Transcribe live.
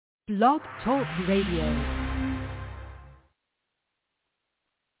Blog Talk Radio.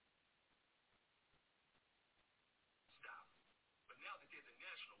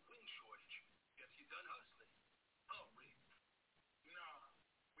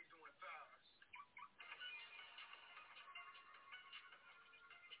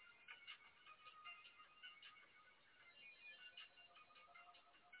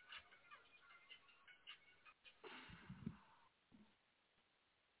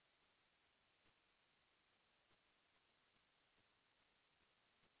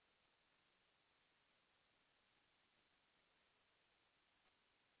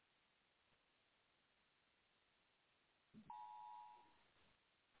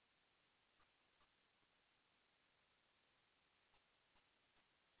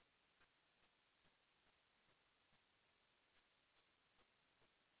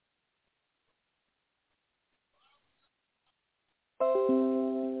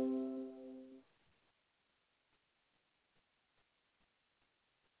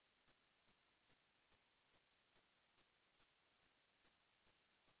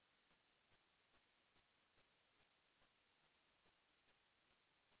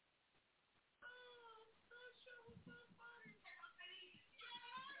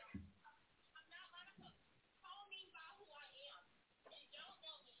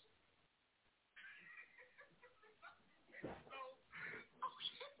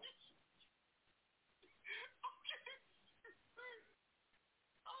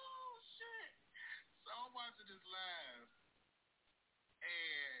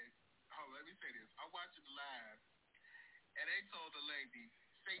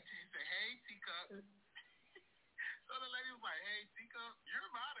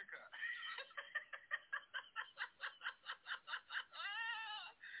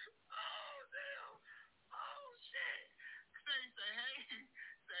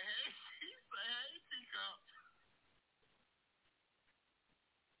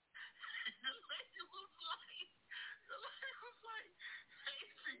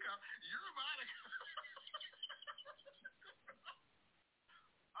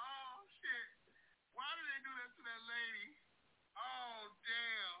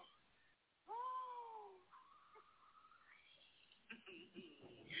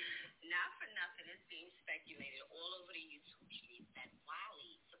 Not for nothing, it's being speculated all over the YouTube streets that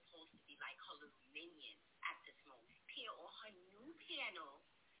Wiley is supposed to be like her little minion at this moment. Appear on her new piano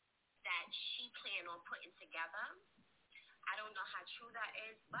that she planned on putting together. I don't know how true that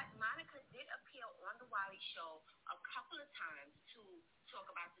is, but Monica did appear on the Wiley show a couple of times to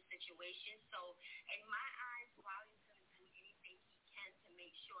talk about the situation. So in my eyes, Wiley's going to do anything he can to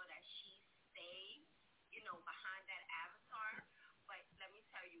make sure that she stays, behind that avatar. But let me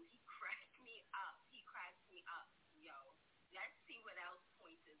tell you, he cracks me up. He cracks me up, yo. Let's see what else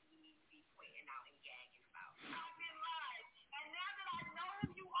pointers we need to be pointing out and gagging about. I've been live. And now that I know who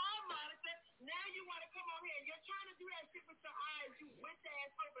you are, Monica, now you want to come on here. You're trying to do that shit with your eyes. You witch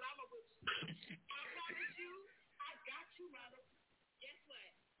ass over, but I'm a witch. I promise you, I got you, Monica. Guess what?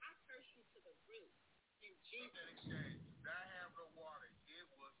 I cursed you to the root. In Jesus' exchange. That have no water. It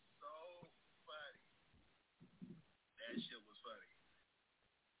was so funny. That shit was funny.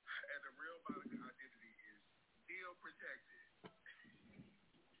 And the real Monica identity is still protected.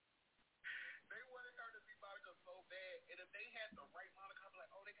 They wanted her to be Monica so bad, and if they had the right Monica, I'm like,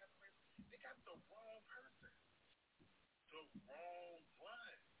 oh, they got the right. They got the wrong person, the wrong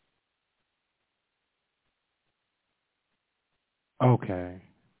one. Okay.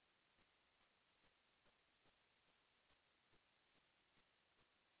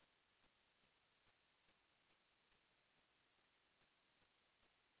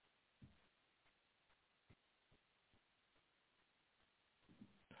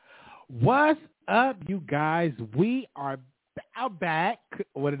 What's up, you guys? We are back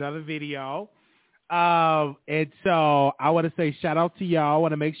with another video. And so I want to say shout out to y'all. I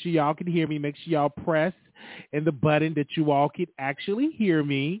want to make sure y'all can hear me. Make sure y'all press in the button that you all can actually hear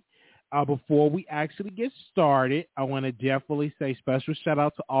me. Before we actually get started, I want to definitely say special shout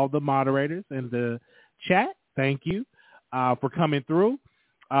out to all the moderators in the chat. Thank you for coming through.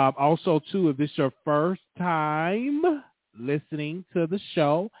 Also, too, if this is your first time listening to the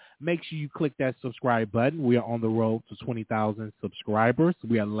show, make sure you click that subscribe button. We are on the road to 20,000 subscribers.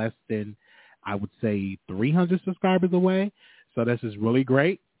 We are less than, I would say, 300 subscribers away. So this is really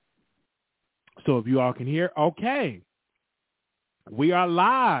great. So if you all can hear, okay, we are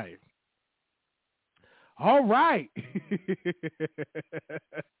live. All right.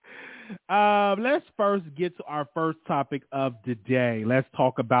 Let's first get to our first topic of the day. Let's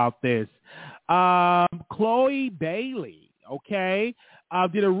talk about this. Chloe Bailey, okay?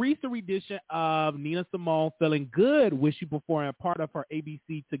 did a recent rendition of Nina Simone Feeling Good, which she performed a part of her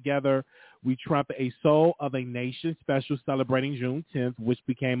ABC Together We Trumpet a Soul of a Nation special celebrating June 10th, which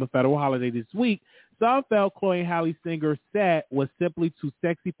became a federal holiday this week. Some felt Chloe and Halle Singer's set was simply too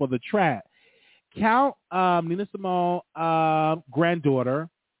sexy for the track. Count Nina Simone granddaughter,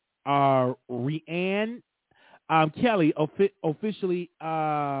 Rhiannon Kelly, officially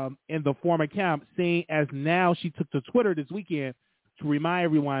in the former camp, saying as now she took to Twitter this weekend to remind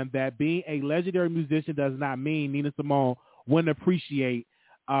everyone that being a legendary musician does not mean Nina Simone wouldn't appreciate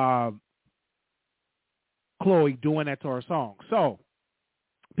Chloe doing that to her song. So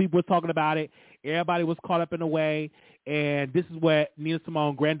people were talking about it. Everybody was caught up in a way. And this is what Nina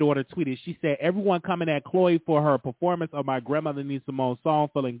Simone's granddaughter tweeted. She said, everyone coming at Chloe for her performance of my grandmother Nina Simone's song,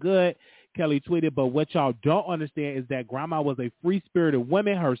 Feeling Good. Kelly tweeted, but what y'all don't understand is that grandma was a free-spirited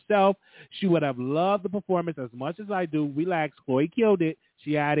woman herself. She would have loved the performance as much as I do. Relax, Chloe killed it.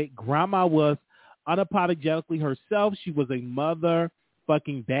 She added, grandma was unapologetically herself. She was a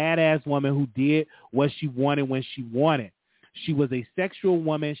motherfucking badass woman who did what she wanted when she wanted. She was a sexual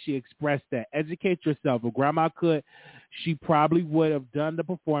woman. She expressed that. Educate yourself. If grandma could, she probably would have done the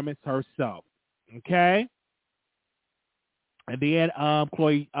performance herself. Okay? And then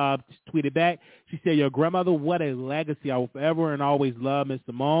Chloe tweeted back. She said, your grandmother, what a legacy. I will forever and always love Miss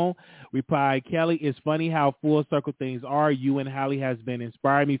Simone. Replied Kelly, it's funny how full circle things are. You and Halle has been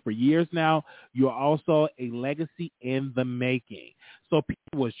inspiring me for years now. You're also a legacy in the making. So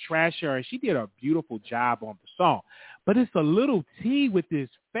people was trash her, and she did a beautiful job on the song. But it's a little tea with this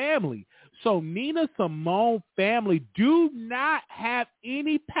family. So Nina Simone family do not have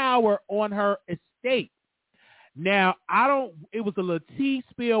any power on her estate. Now, it was a little tea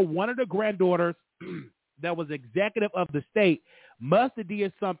spill. One of the granddaughters that was executive of the state must have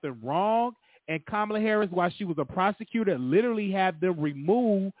did something wrong. And Kamala Harris, while she was a prosecutor, literally had them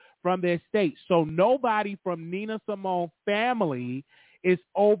removed from their estate. So nobody from Nina Simone family is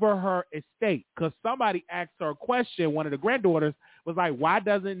over her estate. Because somebody asked her a question, one of the granddaughters was like, why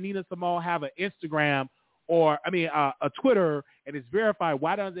doesn't Nina Simone have an Instagram or, a Twitter, and it's verified?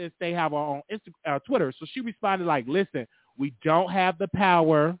 Why doesn't it say have her own Twitter? So she responded like, listen, we don't have the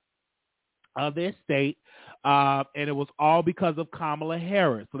power of the estate, and it was all because of Kamala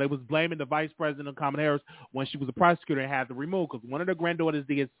Harris. So they was blaming the vice president, Kamala Harris, when she was a prosecutor and had to remove, because one of the granddaughters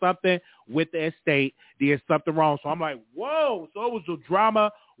did something with the estate, did something wrong. So I'm like, whoa, so it was a drama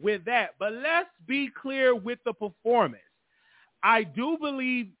with that. But let's be clear with the performance. I do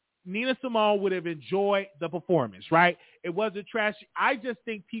believe Nina Simone would have enjoyed the performance, right? It wasn't trashy. I just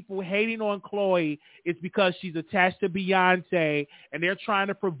think people hating on Chloe is because she's attached to Beyonce and they're trying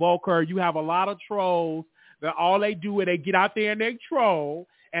to provoke her. You have a lot of trolls that all they do is they get out there and they troll,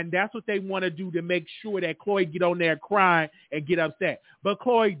 and that's what they want to do to make sure that Chloe get on there crying and get upset. But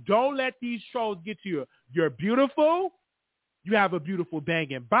Chloe, don't let these trolls get to you. You're beautiful. You have a beautiful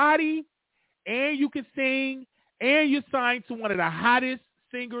banging body, and you can sing, and you're signed to one of the hottest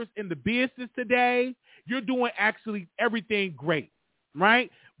singers in the business today. You're doing actually everything great, right?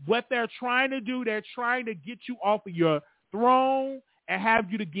 What they're trying to do, they're trying to get you off of your throne and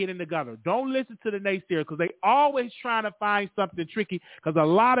have you to get in the gutter. Don't listen to the naysayers, because they always trying to find something tricky, because a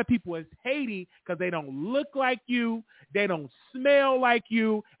lot of people is hating because they don't look like you, they don't smell like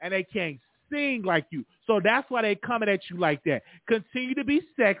you, and they can't sing like you. So that's why they coming at you like that. Continue to be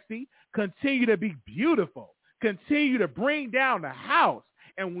sexy. Continue to be beautiful. Continue to bring down the house.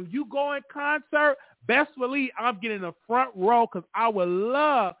 And when you go in concert, best believe I'm getting a front row, because I would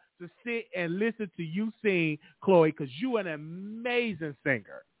love to sit and listen to you sing, Chloe, because you're an amazing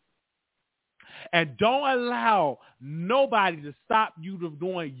singer. And don't allow nobody to stop you from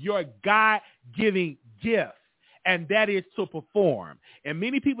doing your God-giving gift, and that is to perform. And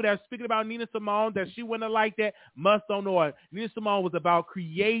many people that are speaking about Nina Simone, that she wouldn't have liked that, must don't know it. Nina Simone was about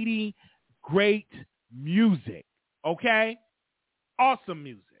creating great music, okay? Awesome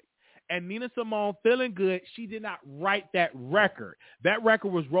music. And Nina Simone, Feeling Good, she did not write that record. That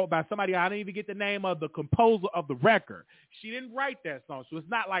record was wrote by somebody, I didn't even get the name of the composer of the record. She didn't write that song. So it's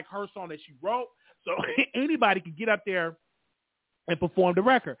not like her song that she wrote. So anybody could get up there and perform the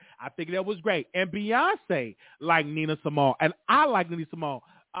record. I think that was great. And Beyonce liked Nina Simone. And I like Nina Simone.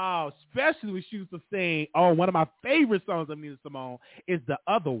 Especially when she used to sing, one of my favorite songs of Nina Simone is The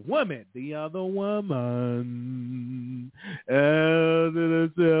Other Woman. The Other Woman. The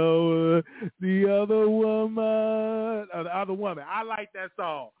Other Woman. The Other Woman. I like that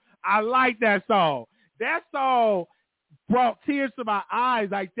song. That song brought tears to my eyes.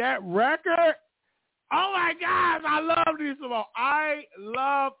 Like that record. Oh my gosh, I love Nina Simone. I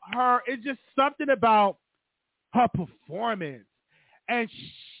love her. It's just something about her performance. And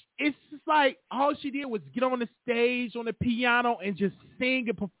it's just like all she did was get on the stage on the piano and just sing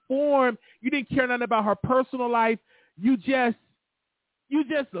and perform. You didn't care nothing about her personal life. You just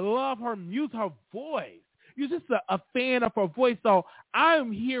love her music, her voice. You're just a fan of her voice. So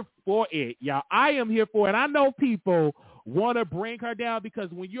I'm here for it, y'all. I am here for it. I know people want to bring her down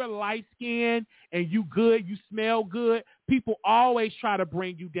because when you're light-skinned and you good, you smell good, people always try to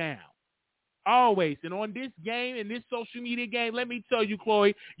bring you down. Always. And on this game, in this social media game, let me tell you,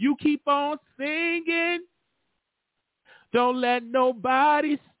 Chloe, you keep on singing. Don't let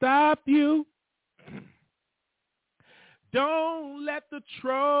nobody stop you. Don't let the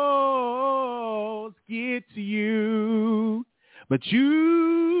trolls get to you. But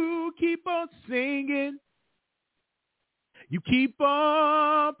you keep on singing. You keep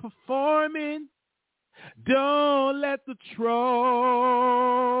on performing. Don't let the troll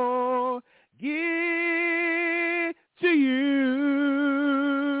get to you.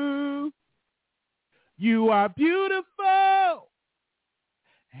 You are beautiful.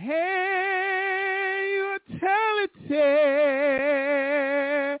 Hey, you're talented.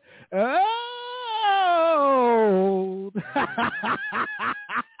 Oh.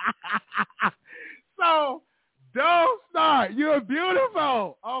 So, don't start. You're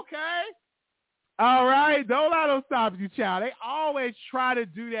beautiful, okay? All right? Don't let them stop you, child. They always try to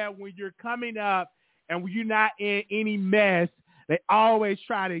do that when you're coming up and when you're not in any mess. They always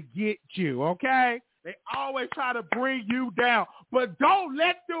try to get you, okay? They always try to bring you down. But don't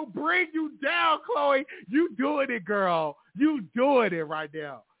let them bring you down, Chloe. You doing it, girl. You doing it right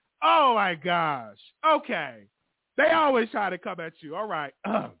now. Oh, my gosh. Okay. They always try to come at you. All right.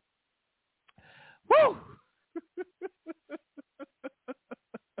 Woo.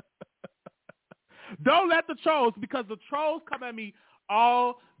 Don't let the trolls, because the trolls come at me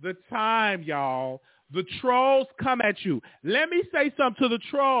all the time, y'all. The trolls come at you. Let me say something to the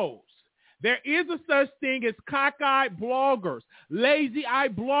trolls. There is a such thing as cockeyed bloggers,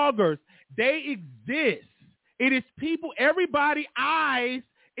 lazy-eyed bloggers. They exist. It is people, everybody's eyes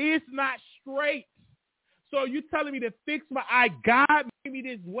is not straight. So you're telling me to fix my eye. God made me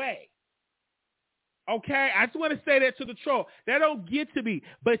this way. Okay? I just want to say that to the troll. That don't get to me,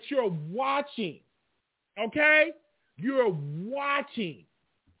 but you're watching. Okay? You're watching.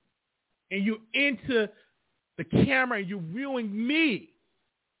 And you're into the camera and you're viewing me.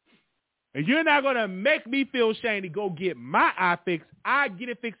 And you're not going to make me feel shame to go get my eye fixed. I get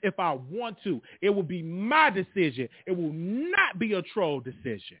it fixed if I want to. It will be my decision. It will not be a troll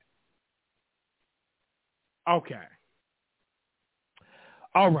decision. Okay.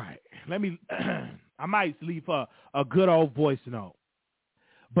 All right. Let me, I might leave her a good old voice note.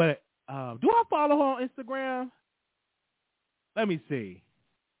 But do I follow her on Instagram? Let me see.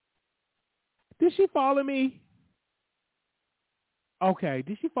 Did she follow me? Okay.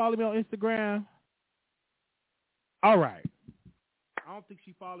 Did she follow me on Instagram? All right. I don't think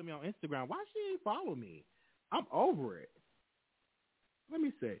she followed me on Instagram. Why she ain't follow me? I'm over it. Let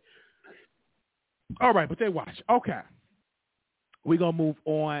me see. All right, but they watch. Okay. We're going to move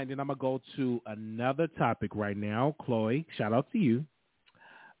on, and I'm going to go to another topic right now. Chloe, shout out to you.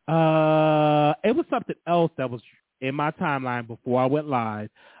 It was something else that was in my timeline before I went live.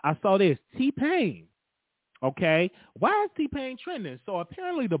 I saw this. T-Pain. Okay. Why is T-Pain trending? So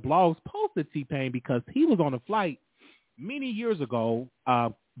apparently the blogs posted T-Pain because he was on a flight many years ago,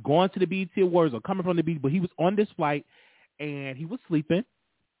 going to the BET Awards or coming from the BET, but he was on this flight and he was sleeping.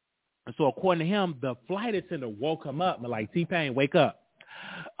 And so according to him, the flight attendant woke him up and like, T-Pain, wake up.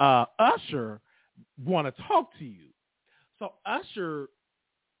 Usher want to talk to you. So Usher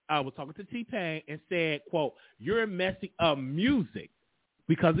was talking to T-Pain and said, quote, you're messing up music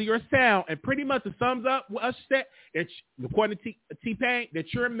because of your sound. And pretty much it sums up what Usher said, that, according to T-Pain,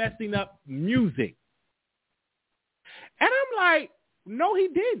 that you're messing up music. And I'm like, no, he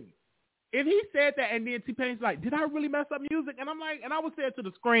didn't. If he said that and then T-Pain's like, did I really mess up music? And I'm like, and I would say it to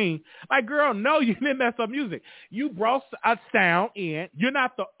the screen, like, girl, no, you didn't mess up music. You brought a sound in. You're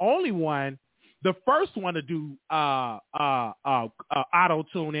not the only one, the first one to do auto-tuning.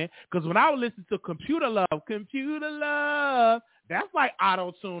 Because when I would listen to Computer Love, that's like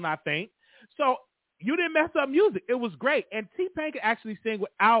auto-tune, I think. So you didn't mess up music. It was great. And T-Pain could actually sing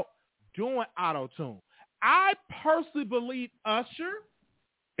without doing auto-tune. I personally believe Usher,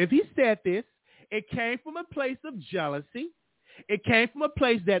 if he said this, it came from a place of jealousy. It came from a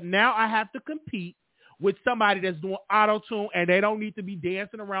place that now I have to compete with somebody that's doing auto-tune and they don't need to be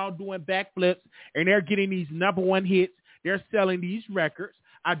dancing around doing backflips and they're getting these number one hits. They're selling these records.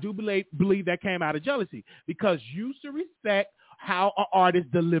 I do believe that came out of jealousy because you used to respect how an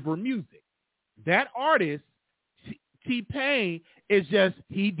artist deliver music. That artist, T-Pain, It's just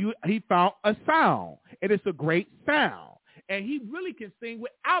he found a sound, and it's a great sound. And he really can sing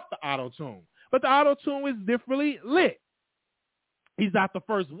without the auto-tune. But the auto-tune is differently lit. He's not the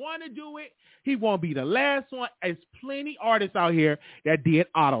first one to do it. He won't be the last one. There's plenty artists out here that did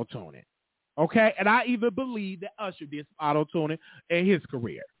auto-tuning. Okay? And I even believe that Usher did some auto-tuning in his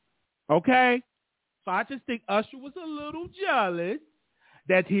career. Okay? So I just think Usher was a little jealous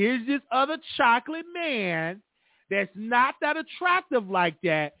that here's this other chocolate man that's not that attractive like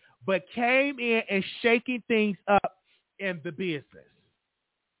that, but came in and shaking things up in the business.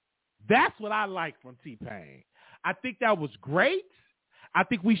 That's what I like from T-Pain. I think that was great. I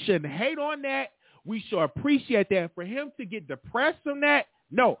think we shouldn't hate on that. We should appreciate that. For him to get depressed from that,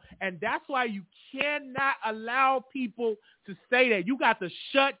 no. And that's why you cannot allow people to say that. You got to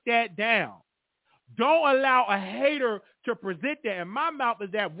shut that down. Don't allow a hater to present that. And my mouth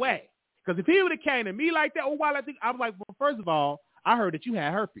is that way. Because if he would have came to me like that, I was like, well, first of all, I heard that you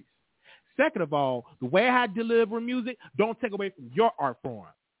had herpes. Second of all, the way I deliver music, don't take away from your art form.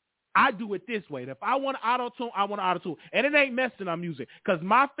 I do it this way. If I want an auto-tune, I want an auto-tune. And it ain't messing up music because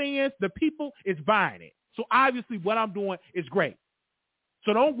my fans, the people, is buying it. So obviously what I'm doing is great.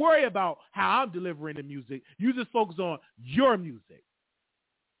 So don't worry about how I'm delivering the music. You just focus on your music.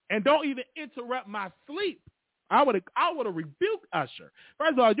 And don't even interrupt my sleep. I would have rebuked Usher.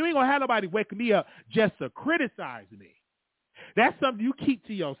 First of all, you ain't going to have nobody waking me up just to criticize me. That's something you keep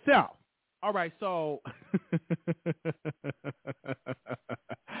to yourself. All right, so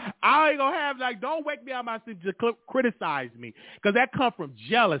I ain't going to have, don't wake me out of my sleep to criticize me because that comes from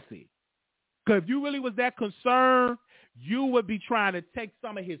jealousy. Because if you really was that concerned, you would be trying to take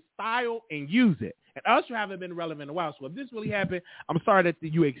some of his style and use it. And Usher haven't been relevant in a while. So if this really happened, I'm sorry that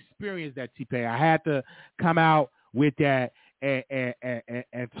you experienced that, T-Pain. I had to come out with that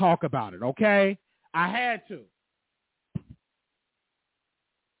and talk about it, okay? I had to.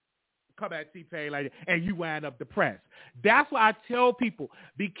 Come at T-Pain like that, and you wind up depressed. That's why I tell people,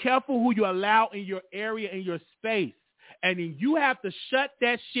 be careful who you allow in your area, in your space. And then you have to shut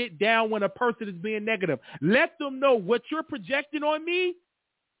that shit down when a person is being negative. Let them know what you're projecting on me,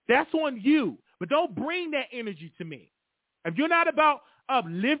 that's on you. But don't bring that energy to me. If you're not about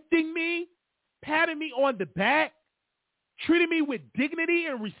uplifting me, patting me on the back, treating me with dignity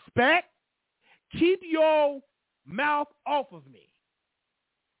and respect, keep your mouth off of me.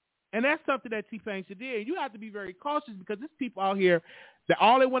 And that's something that T-Pain should do. And you have to be very cautious because there's people out here that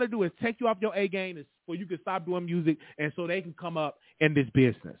all they want to do is take you off your A game so you can stop doing music and so they can come up in this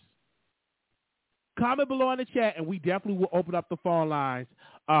business. Comment below in the chat, and we definitely will open up the phone lines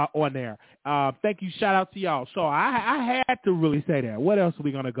on there. Thank you. Shout out to y'all. So I had to really say that. What else are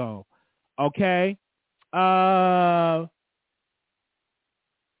we going to go? Okay. Shout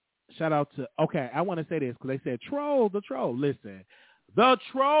out to, okay, I want to say this because they said the troll. Listen, the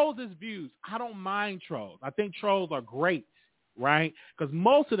trolls is views. I don't mind trolls. I think trolls are great, right? Because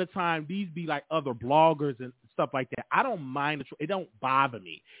most of the time, these be like other bloggers and stuff like that. I don't mind the troll. It don't bother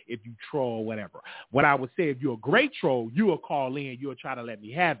me if you troll or whatever. What I would say, if you're a great troll, you will call in. You'll try to let me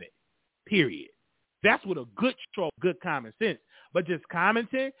have it, period. That's what a good troll, good common sense. But just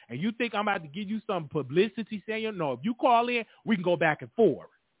commenting, and you think I'm about to give you some publicity saying, no, if you call in, we can go back and forth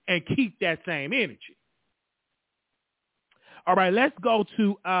and keep that same energy. All right, let's go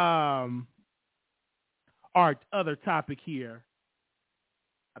to our other topic here.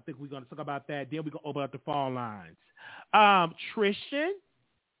 I think we're going to talk about that. Then we're going to open up the phone lines. Tristan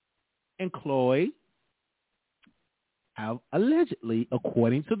and Chloe have allegedly,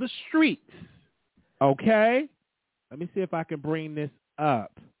 according to the streets, okay? Let me see if I can bring this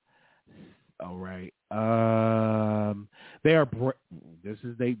up. All right.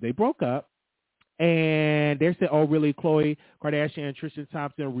 They broke up. And they said, oh, really, Khloe Kardashian and Tristan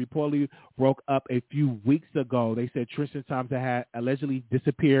Thompson reportedly broke up a few weeks ago. They said Tristan Thompson had allegedly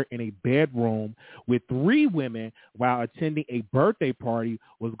disappeared in a bedroom with 3 women while attending a birthday party,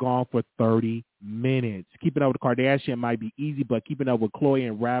 was gone for 30 minutes. Keeping up with Kardashian might be easy, but keeping up with Khloe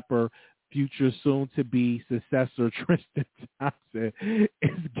and rapper future soon-to-be successor Tristan Thompson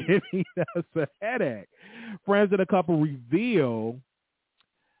is giving us a headache. Friends of the couple reveal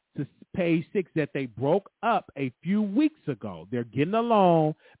to Page 6 that they broke up a few weeks ago. They're getting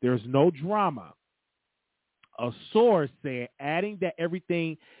along. There's no drama. A source said, adding that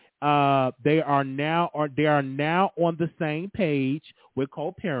everything they are now on the same page with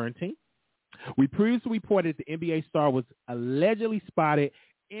co-parenting. We previously reported the NBA star was allegedly spotted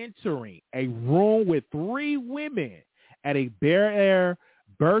entering a room with 3 women at a Bel Air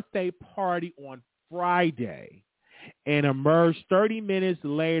birthday party on Friday, and emerged 30 minutes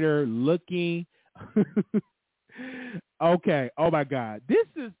later looking Okay. Oh my God. This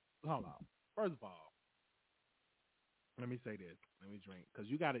is. Hold on. First of all, let me say this. Let me drink because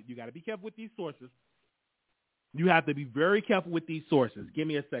you got to be careful with these sources. You have to be very careful with these sources. Give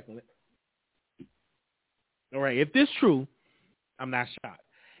me a second. All right. If this is true, I'm not shocked.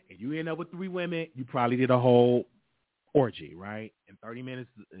 If you end up with 3 women, you probably did a whole orgy, right? And 30 minutes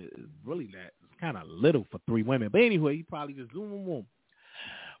is really that. It's kind of little for 3 women. But anyway, you probably just zoom, boom, boom.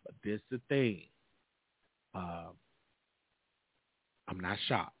 But this is the thing. I'm not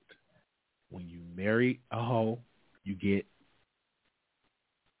shocked. When you marry a hoe, you get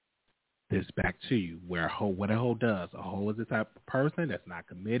this back to you. Where what a hoe does. A hoe is the type of person that's not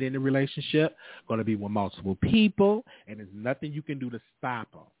committed in a relationship, going to be with multiple people, and there's nothing you can do to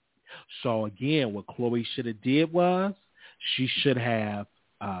stop them. So again, what Chloe should have did was she should have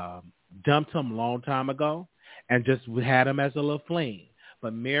dumped him a long time ago and just had him as a little fling.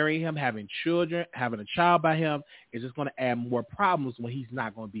 But marrying him, having children, having a child by him is just going to add more problems when he's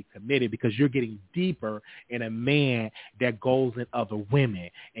not going to be committed because you're getting deeper in a man that goes in other women.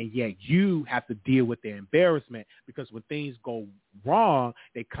 And yet you have to deal with the embarrassment because when things go wrong,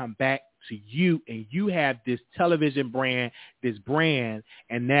 they come back to you and you have this television brand, this brand,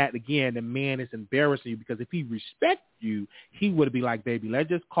 and that, again, the man is embarrassing you because if he respects you, he would be like, baby, let's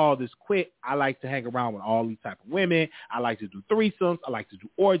just call this quit. I like to hang around with all these type of women. I like to do threesomes. I like to do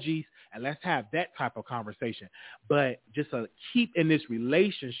orgies, and let's have that type of conversation. But just keep in this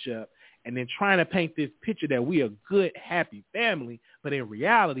relationship and then trying to paint this picture that we are a good, happy family, but in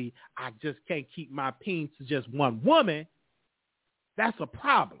reality, I just can't keep my peen to just one woman. That's a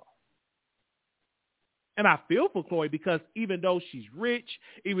problem. And I feel for Chloe because even though she's rich,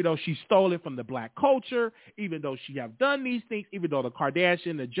 even though she's stolen from the black culture, even though she have done these things, even though the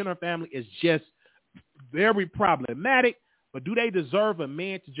Kardashian, the Jenner family is just very problematic, but do they deserve a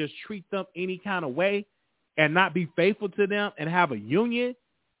man to just treat them any kind of way and not be faithful to them and have a union?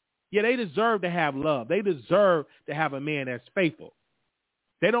 Yeah, they deserve to have love. They deserve to have a man that's faithful.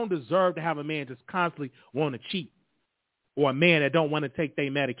 They don't deserve to have a man just constantly want to cheat or a man that don't want to take their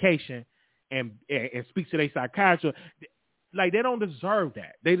medication and speak to their psychiatrist. Like, they don't deserve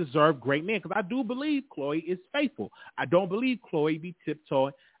that. They deserve great men because I do believe Chloe is faithful. I don't believe Chloe be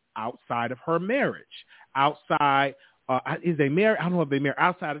tiptoeing outside of her marriage. Outside, is they married? I don't know if they married.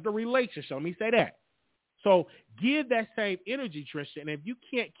 Outside of the relationship. Let me say that. So give that same energy, Trisha, and if you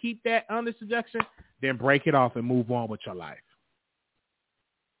can't keep that under subjection, then break it off and move on with your life.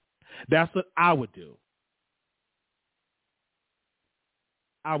 That's what I would do.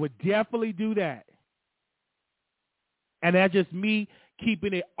 I would definitely do that. And that's just me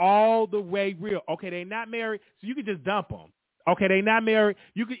keeping it all the way real. Okay, they not married, so you can just dump them. Okay, they not married,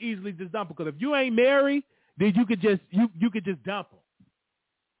 you could easily just dump them. Because if you ain't married, then you could just dump them.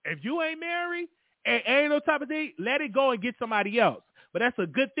 If you ain't married, and ain't no type of thing, let it go and get somebody else. But that's a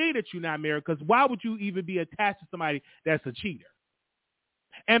good thing that you're not married, because why would you even be attached to somebody that's a cheater?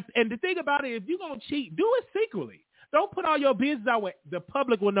 And the thing about it, if you're going to cheat, do it secretly. Don't put all your business out where the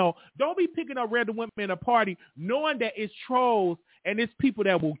public will know. Don't be picking up random women in a party knowing that it's trolls and it's people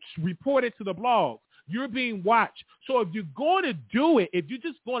that will report it to the blogs. You're being watched. So if you're going to do it, if you're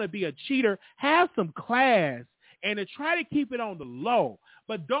just going to be a cheater, have some class and to try to keep it on the low.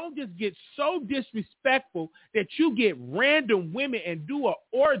 But don't just get so disrespectful that you get random women and do an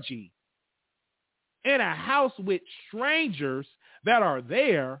orgy in a house with strangers that are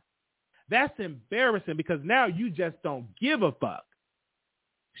there. That's embarrassing because now you just don't give a fuck.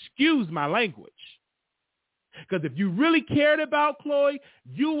 Excuse my language. Because if you really cared about Chloe,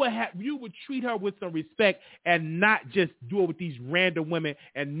 you would treat her with some respect and not just do it with these random women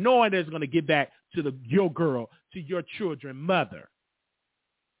and knowing that it's going to get back to your girl, to your children, mother.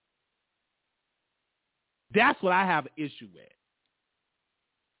 That's what I have an issue with.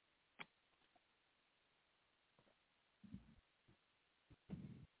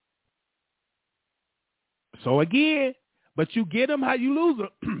 So again, but you get them how you lose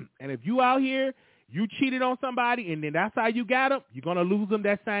them. And if you out here, you cheated on somebody and then that's how you got them, you're going to lose them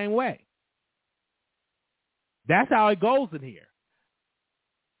that same way. That's how it goes in here.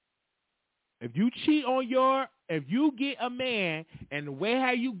 If you cheat on if you get a man and the way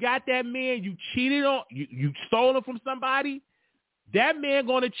how you got that man, you cheated on, you stole him from somebody, that man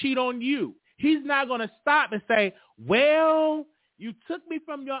going to cheat on you. He's not going to stop and say, well, you took me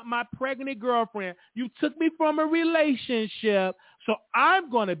from my pregnant girlfriend. You took me from a relationship, so I'm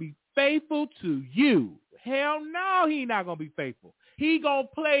going to be faithful to you. Hell no, he not going to be faithful. He going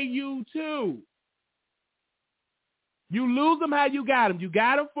to play you too. You lose him how you got him. You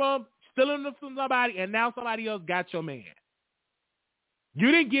got him from stealing him from somebody, and now somebody else got your man.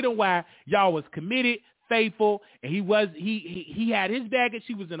 You didn't get him while y'all was committed, faithful, and he had his baggage.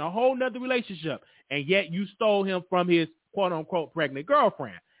 He was in a whole nother relationship, and yet you stole him from his quote unquote pregnant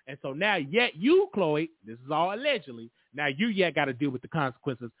girlfriend. And so now, yet you, Chloe, this is all allegedly. Now you yet got to deal with the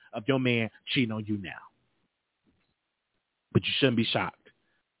consequences of your man cheating on you now. But you shouldn't be shocked.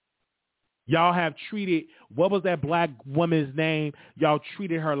 Y'all have treated, what was that black woman's name? Y'all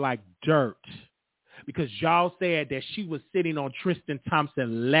treated her like dirt because y'all said that she was sitting on Tristan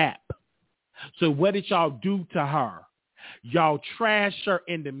Thompson's lap. So what did y'all do to her? Y'all trashed her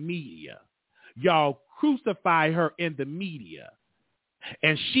in the media. Y'all crucified her in the media.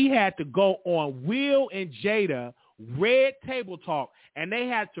 And she had to go on Will and Jada Red Table Talk, and they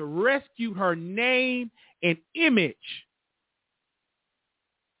had to rescue her name and image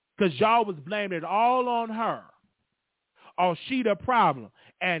because y'all was blaming it all on her. Oh, she the problem,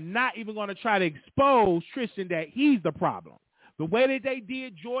 and not even going to try to expose Tristan that he's the problem. The way that they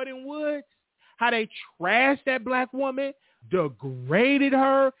did Jordan Woods, how they trashed that black woman, degraded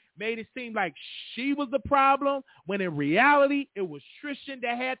her, made it seem like she was the problem, when in reality, it was Tristan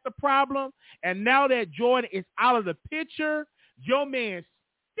that had the problem. And now that Jordan is out of the picture, your man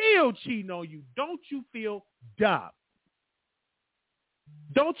still cheating on you. Don't you feel dumb?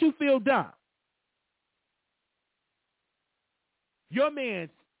 Don't you feel dumb? Your man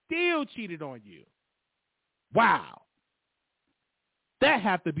still cheated on you. Wow. That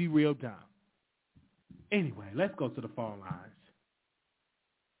have to be real dumb. Anyway, let's go to the phone lines.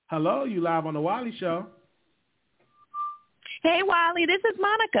 Hello, you live on the Wiley Show. Hey, Wiley, this is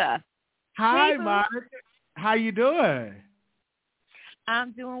Monica. Hi, Hey, Monica. How you doing?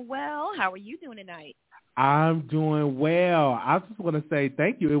 I'm doing well. How are you doing tonight? I'm doing well. I just want to say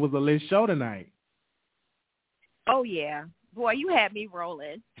thank you. It was a lit show tonight. Oh, yeah. Boy, you had me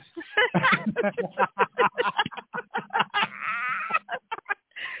rolling.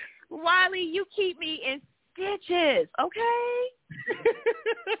 Wiley, you keep me in stitches, okay?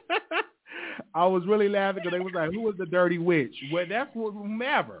 I was really laughing because they was like, who was the dirty witch? Well, that's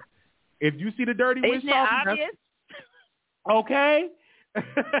whomever. If you see the dirty witch Isn't it talking, obvious? Okay.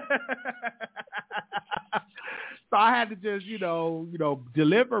 So I had to just,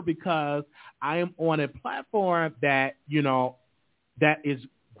 deliver because I am on a platform that, that is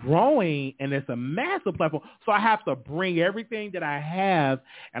growing, and it's a massive platform. So I have to bring everything that I have,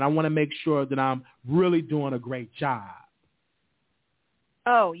 and I want to make sure that I'm really doing a great job.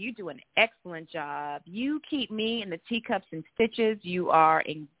 Oh, you do an excellent job. You keep me in the teacups and stitches. You are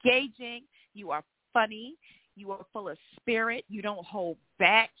engaging. You are funny. You are full of spirit. You don't hold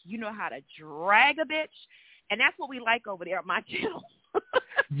back. You know how to drag a bitch. And that's what we like over there at my channel.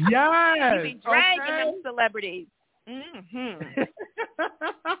 Yes. You be dragging them celebrities. Mm-hmm.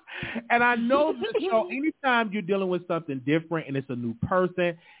 And I know this show, anytime you're dealing with something different and it's a new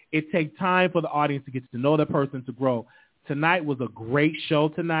person, it takes time for the audience to get to know the person, to grow. Tonight was a great show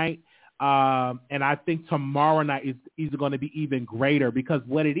tonight. And I think tomorrow night is either going to be even greater because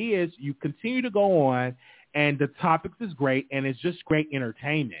what it is, you continue to go on and the topics is great and it's just great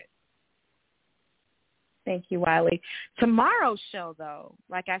entertainment. Thank you, Wiley. Tomorrow's show, though,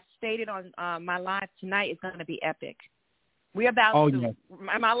 like I stated on my live tonight, is going to be epic. We're about to. Yes.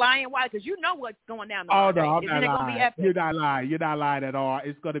 Am I lying, Wiley? Because you know what's going down Oh, tomorrow. no, Right? I'm not lying. You're not lying. You're not lying at all.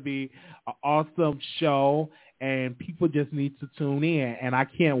 It's going to be an awesome show, and people just need to tune in. And I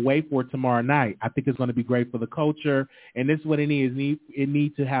can't wait for it tomorrow night. I think it's going to be great for the culture, and this is what it needs. It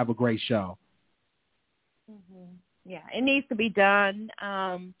needs to have a great show. Mm-hmm. Yeah, it needs to be done.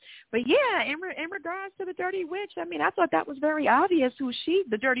 But yeah, in regards to the Dirty Witch, I mean, I thought that was very obvious who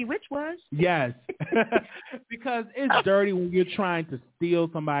the Dirty Witch was. Yes, because it's dirty when you're trying to steal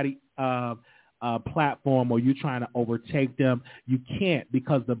somebody's platform or you're trying to overtake them. You can't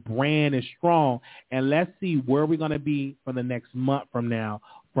because the brand is strong. And let's see where we're going to be for the next month from now,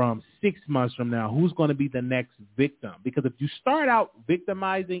 from 6 months from now, who's going to be the next victim. Because if you start out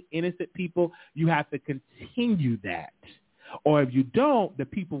victimizing innocent people, you have to continue that. Or if you don't, the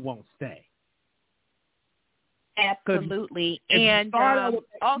people won't stay. Absolutely. If and you start out with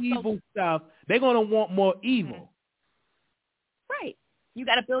also evil stuff, they're going to want more evil. Right. You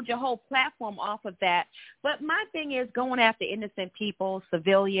got to build your whole platform off of that. But my thing is going after innocent people,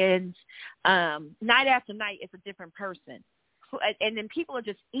 civilians, night after night, it's a different person. And then people are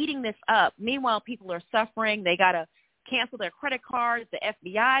just eating this up. Meanwhile, people are suffering. They got to cancel their credit cards. The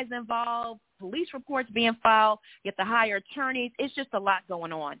FBI is involved. Police reports being filed. You have to hire attorneys. It's just a lot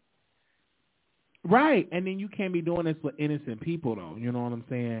going on. Right. And then you can't be doing this with innocent people, though. You know what I'm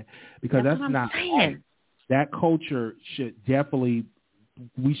saying? Because that's not right. That culture should definitely,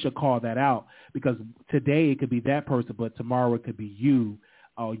 we should call that out. Because today it could be that person, but tomorrow it could be you,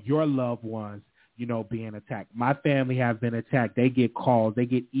 your loved ones, being attacked. My family has been attacked. They get calls, they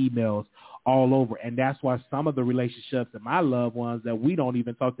get emails all over. And that's why some of the relationships and my loved ones that we don't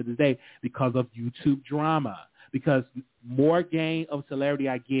even talk to today because of YouTube drama. Because more gain of celebrity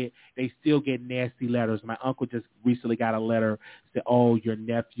I get, they still get nasty letters. My uncle just recently got a letter said, "Oh, your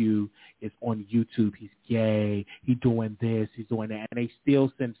nephew is on YouTube. He's gay. He's doing this. He's doing that." And they still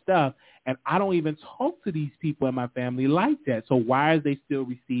send stuff. And I don't even talk to these people in my family like that. So why is they still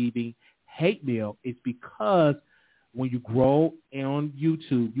receiving hate mail? It's because when you grow on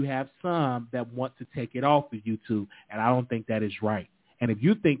YouTube, you have some that want to take it off of YouTube. And I don't think that is right. And if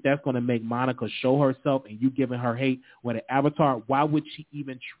you think that's going to make Monica show herself and you giving her hate with an avatar, why would she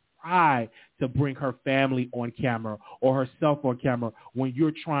even try to bring her family on camera or herself on camera when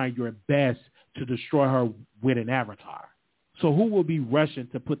you're trying your best to destroy her with an avatar? So who will be rushing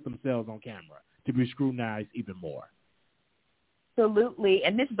to put themselves on camera to be scrutinized even more? Absolutely.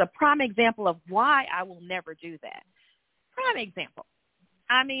 And this is a prime example of why I will never do that. Prime example.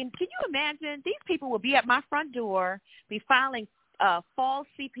 I mean, can you imagine these people will be at my front door, be filing false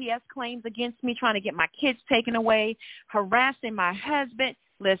CPS claims against me, trying to get my kids taken away, harassing my husband.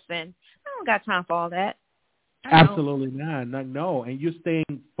 Listen, I don't got time for all that. Absolutely not. No. And you're staying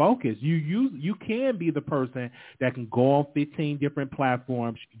focused. You can be the person that can go on 15 different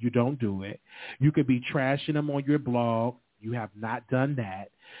platforms. You don't do it. You could be trashing them on your blog. You have not done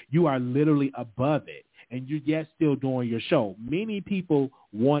that. You are literally above it, and you're yet still doing your show. Many people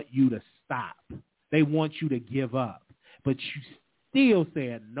want you to stop. They want you to give up, but you still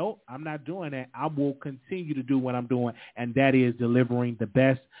saying, nope, I'm not doing that. I will continue to do what I'm doing, and that is delivering the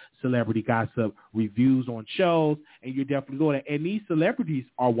best celebrity gossip reviews on shows, and you're definitely doing it. And these celebrities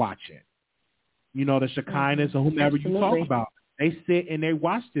are watching. The Shekinahs or whomever you talk about. They sit and they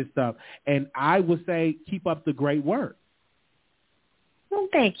watch this stuff, and I would say keep up the great work. Well,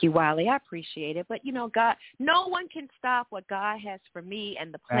 thank you, Wiley. I appreciate it. But, God, no one can stop what God has for me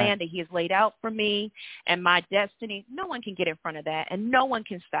and the plan that he has laid out for me and my destiny. No one can get in front of that, and no one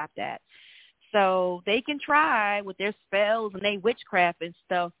can stop that. So they can try with their spells and their witchcraft and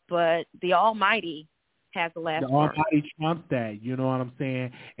stuff, but the Almighty has the last word. The Almighty trumps that, you know what I'm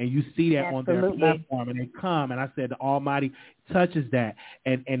saying? And you see that on their platform, and they come, and I said the Almighty touches that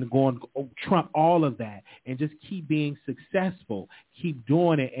and going trump all of that, and just keep being successful, keep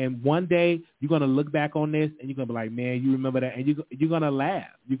doing it, and one day you're going to look back on this and you're going to be like, man, you remember that, and you're going to laugh.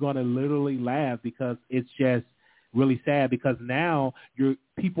 You're going to literally laugh because it's just really sad, because now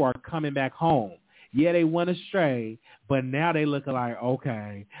people are coming back home. Yeah, they went astray, but now they look like,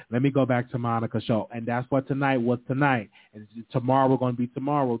 okay, let me go back to Monica's show. And that's what tonight was tonight. And tomorrow we're going to be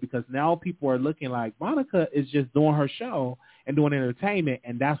tomorrow, because now people are looking like Monica is just doing her show and doing entertainment,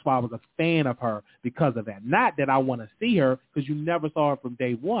 and that's why I was a fan of her because of that. Not that I want to see her, because you never saw her from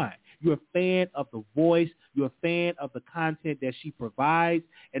day one. You're a fan of the voice. You're a fan of the content that she provides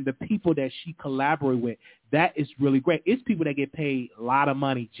and the people that she collaborates with. That is really great. It's people that get paid a lot of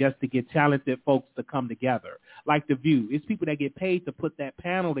money just to get talented folks to come together, like The View. It's people that get paid to put that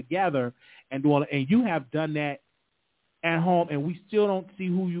panel together and you have done that at home, and we still don't see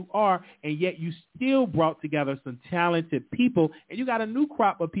who you are, and yet you still brought together some talented people, and you got a new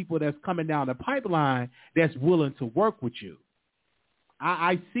crop of people that's coming down the pipeline that's willing to work with you.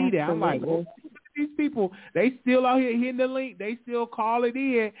 I see that. I'm like, well, these people, they still out here hitting the link. They still calling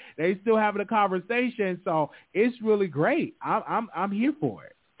in. They still having a conversation. So it's really great. I'm here for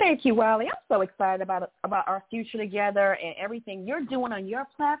it. Thank you, Wiley. I'm so excited about our future together and everything you're doing on your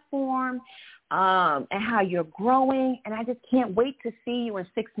platform, and how you're growing. And I just can't wait to see you in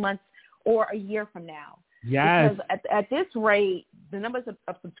 6 months or a year from now. Yes. Because at this rate, the numbers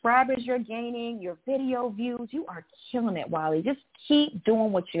of subscribers you're gaining, your video views, you are killing it, Wiley. Just keep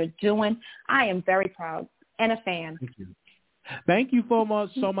doing what you're doing. I am very proud and a fan. Thank you. Thank you so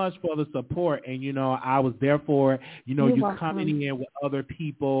much for the support. And, I was there for, you coming in with other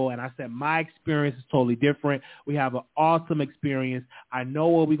people. And I said, my experience is totally different. We have an awesome experience. I know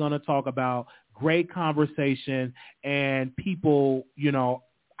what we're going to talk about. Great conversation, and people,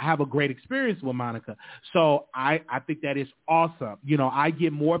 have a great experience with Monica. So I think that is awesome. I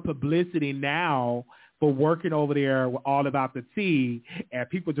get more publicity now for working over there with All About the Tea, and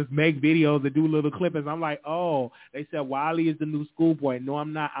people just make videos and do little clippings. I'm like, oh, they said Wiley is the new schoolboy. No,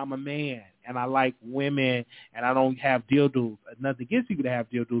 I'm not. I'm a man, and I like women, and I don't have dildos. Nothing against people that have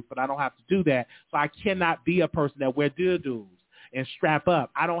dildos, but I don't have to do that. So I cannot be a person that wear dildos and strap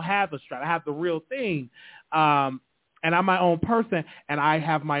up. I don't have a strap. I have the real thing. And I'm my own person, and I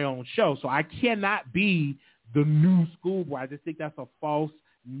have my own show. So I cannot be the new schoolboy. I just think that's a false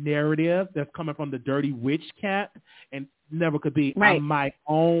narrative that's coming from the dirty witch camp, and never could be. Right. I'm my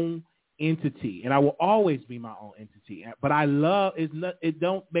own entity, and I will always be my own entity. But I love it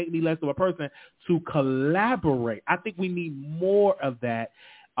don't make me less of a person to collaborate. I think we need more of that.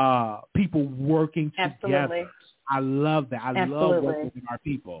 People working together. I love that. I love working with our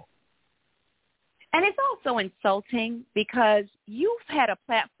people. And it's also insulting because you've had a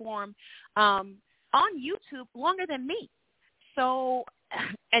platform on YouTube longer than me. So,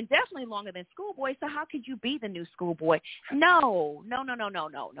 and definitely longer than Schoolboy. So how could you be the new Schoolboy? No.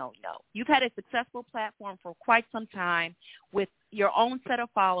 You've had a successful platform for quite some time with your own set of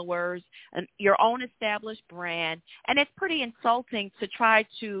followers and your own established brand. And it's pretty insulting to try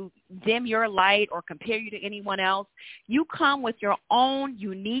to dim your light or compare you to anyone else. You come with your own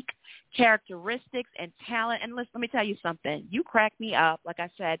unique characteristics and talent. And let me tell you something. You crack me up. Like I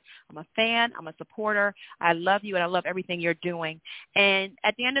said, I'm a fan. I'm a supporter. I love you, and I love everything you're doing. And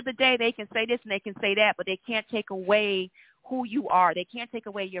at the end of the day, they can say this and they can say that, but they can't take away who you are. They can't take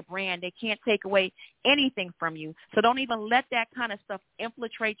away your brand. They can't take away anything from you. So don't even let that kind of stuff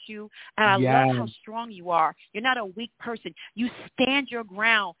infiltrate you. And I love how strong you are. You're not a weak person. You stand your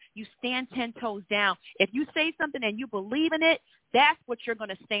ground. You stand 10 toes down. If you say something and you believe in it, that's what you're going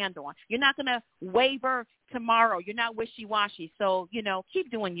to stand on. You're not going to waver tomorrow. You're not wishy-washy. So, keep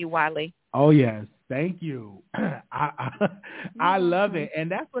doing you, Wiley. Oh, yes. Thank you. I love it.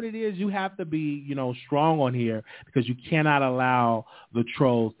 And that's what it is. You have to be, strong on here because you cannot allow the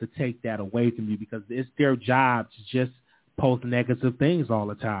trolls to take that away from you because it's their job to just post negative things all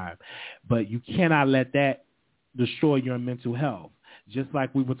the time. But you cannot let that destroy your mental health. Just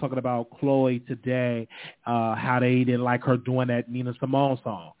like we were talking about Chloe today, how they didn't like her doing that Nina Simone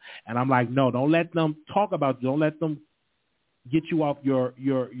song. And I'm like, no, don't let them talk about you. Don't let them get you off your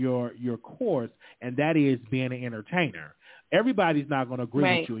course, and that is being an entertainer. Everybody's not going to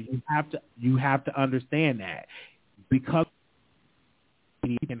agree with you. You have to understand that because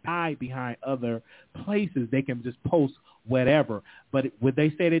you can hide behind other places. They can just post whatever. But would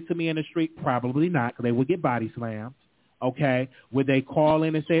they say that to me in the street? Probably not, because they would get body slammed. Okay, would they call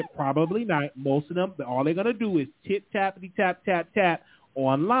in and say it? Probably not. Most of them, all they're going to do is tap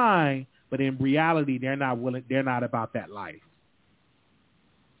online, but in reality, they're not willing. They're not about that life.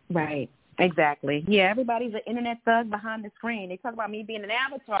 Right, exactly. Yeah, everybody's an internet thug behind the screen. They talk about me being an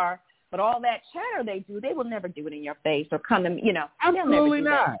avatar, but all that chatter they do, they will never do it in your face or come to, Absolutely they'll never do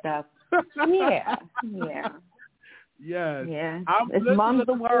not. that stuff. Yeah. Yes. Yeah, it's mum's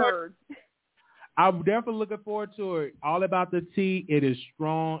the word. I'm definitely looking forward to it. All About the Tea. It is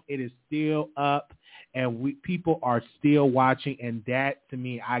strong. It is still up, and people are still watching. And that, to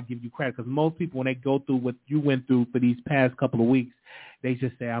me, I give you credit because most people, when they go through what you went through for these past couple of weeks, they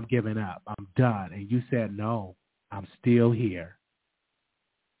just say, "I'm giving up. I'm done." And you said, "No, I'm still here.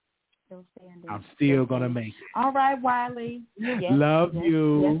 Still standing. I'm still gonna make it." All right, Wiley. Yes, Love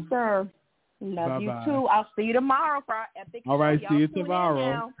you. Yes, sir. Love Bye-bye. you too. I'll see you tomorrow for our epic show. All right, Y'all see you tune in tomorrow.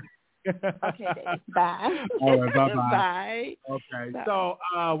 now. Okay, baby. Bye. All right, bye-bye. Bye. Okay, Bye. so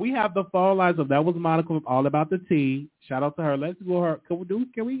we have the phone lines up. That was Monica with All About the Tea. Shout out to her. Let's go her.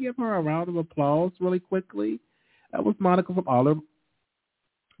 Can we give her a round of applause really quickly? That was Monica from All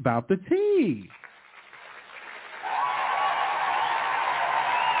About the Tea.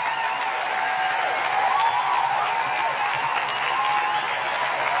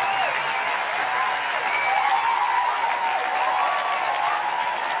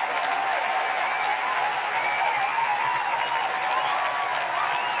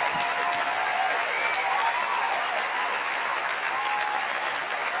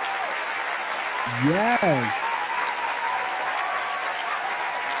 Yes.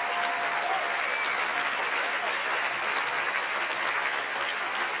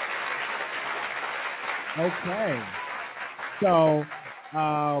 Okay. So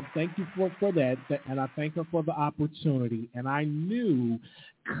thank you for that, and I thank her for the opportunity. And I knew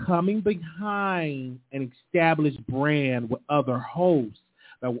coming behind an established brand with other hosts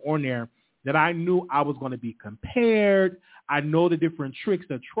that were on there that I knew I was going to be compared. I know the different tricks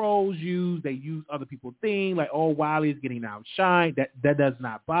that trolls use. They use other people's things like, oh, Wiley is getting outshined. That does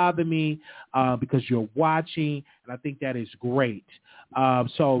not bother me because you're watching, and I think that is great.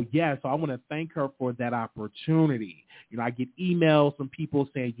 So I want to thank her for that opportunity. I get emails from people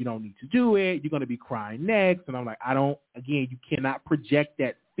saying you don't need to do it. You're going to be crying next. And I'm like, you cannot project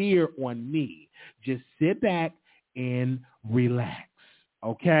that fear on me. Just sit back and relax,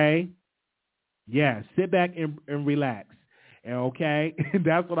 okay? Yeah, sit back and relax. Okay,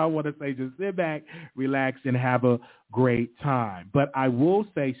 that's what I want to say. Just sit back, relax, and have a great time. But I will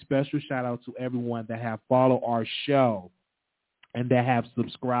say special shout out to everyone that have followed our show and that have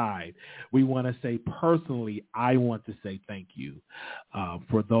subscribed. We want to say personally, I want to say thank you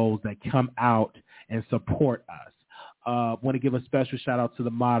for those that come out and support us. Want to give a special shout out to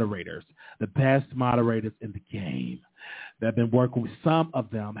the moderators, the best moderators in the game that have been working with. Some of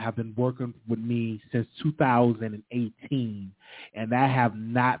them have been working with me since 2018, and that have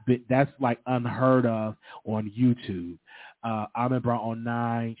not been, that's like unheard of on YouTube. I'm in Brown on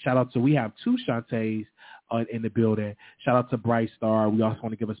 9. Shout out to, we have 2 Shantays in the building. Shout out to Bright Star. We also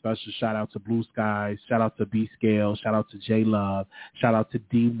want to give a special shout out to Blue Skies. Shout out to B Scale. Shout out to J Love. Shout out to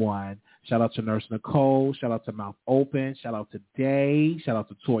D1. Shout out to Nurse Nicole. Shout out to Mouth Open. Shout out to Day. Shout out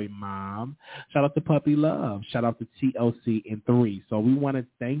to Toy Mom. Shout out to Puppy Love. Shout out to TLC and 3. So we want to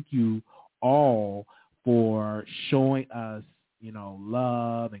thank you all for showing us, you know,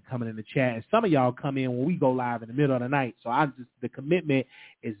 love and coming in the chat. And some of y'all come in when we go live in the middle of the night. So the commitment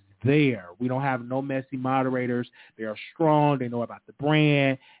is there. We don't have no messy moderators. They are strong. They know about the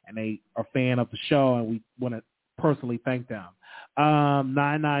brand, and they are a fan of the show, and we want to personally thank them.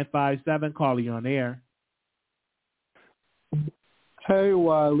 9957, calling you on air. Hey,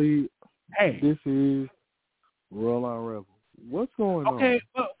 Wiley. Hey. This is Roll on Rebel. What's going on? Okay,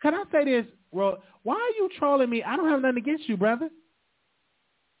 well, can I say this? Well, why are you trolling me? I don't have nothing against you, brother.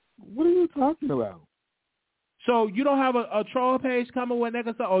 What are you talking about? So you don't have a troll page coming with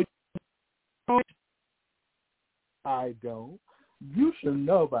niggas? I don't. You should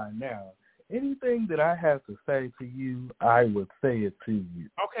know by now. Anything that I have to say to you, I would say it to you.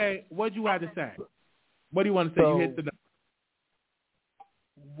 Okay, what do you have to say? What do you want to say? So, you hit the.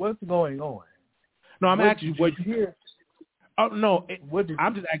 What's going on? No, I'm asking you what you hear. Oh no,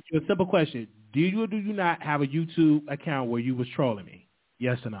 I'm just asking you a simple question. Do you or do you not have a YouTube account where you was trolling me?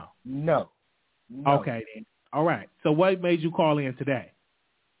 Yes or no? No. Okay then. All right. So what made you call in today?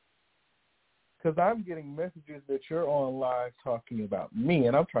 Because I'm getting messages that you're on live talking about me,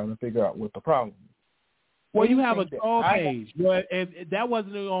 and I'm trying to figure out what the problem is. Well, you have a troll page. Well, if that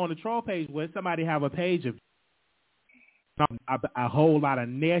wasn't on the troll page, would somebody have a page of a whole lot of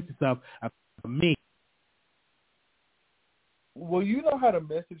nasty stuff of me? Well, you know how to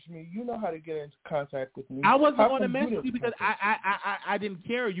message me. You know how to get into contact with me. I wasn't going to message you because I didn't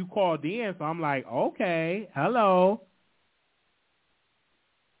care. You called in, so I'm like, okay, hello.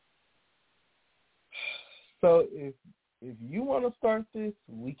 So if you want to start this,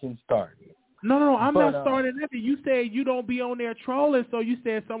 we can start it. No, I'm not starting nothing. You said you don't be on there trolling, so you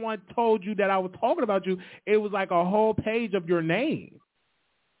said someone told you that I was talking about you. It was like a whole page of your name.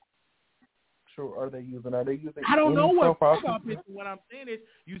 Sure, are they using? I don't know what about this. What I'm saying is,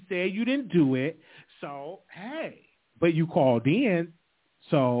 you said you didn't do it, so hey, but you called in,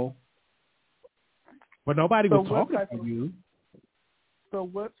 so, but nobody was talking to you. So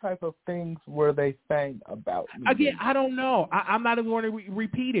what type of things were they saying about me? Again, I don't know. I'm not even going to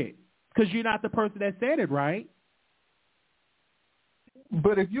repeat it because you're not the person that said it, right?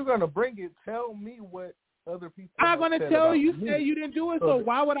 But if you're going to bring it, tell me what other people. I'm going to tell you. You say you didn't do it, so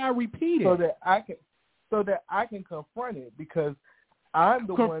why would I repeat it? So that I can confront it, because I'm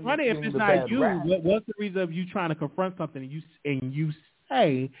the one. Confront it if it's not you. What's the reason of you trying to confront something and you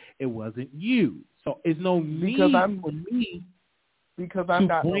say it wasn't you? So it's no need for me. Because I'm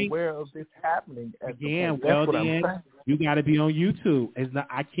not aware of this happening. Again, well then, you got to be on YouTube. It's not.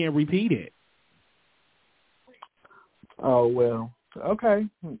 I can't repeat it. Oh, well, okay.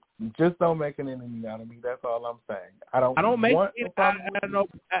 Just don't make an enemy out of me. That's all I'm saying. I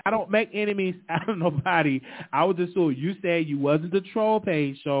don't make enemies out of nobody. I was just told you said you wasn't the troll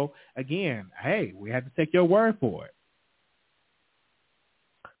page. So again, hey, we have to take your word for it.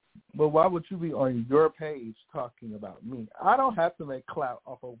 But why would you be on your page talking about me? I don't have to make clout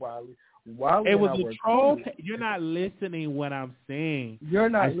off of Wiley. It was a troll page. You're not listening what I'm saying. You're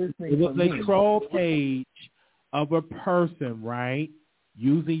not listening. It was a troll page of a person, right,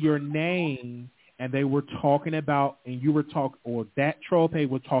 using your name, and they were talking about, and you were talking, or that troll page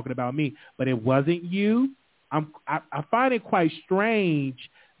was talking about me, but it wasn't you. I find it quite strange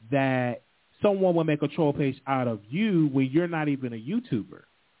that someone would make a troll page out of you when you're not even a YouTuber.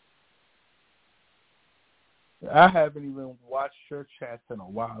 I haven't even watched your chats in a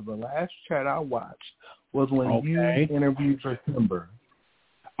while. The last chat I watched was when you interviewed for Timber.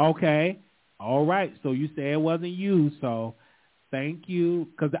 Okay. All right. So you say it wasn't you. So thank you.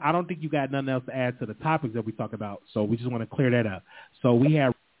 Because I don't think you got nothing else to add to the topics that we talk about. So we just want to clear that up. So we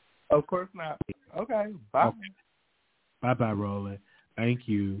have. Of course not. Okay. Bye. Okay. Bye-bye, Roland. Thank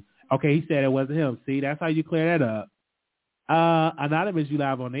you. Okay. He said it wasn't him. See, that's how you clear that up. Anonymous, you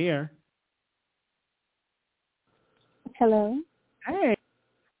live on the air. Hello. Hey.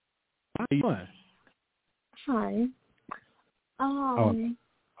 How are you doing? Hi.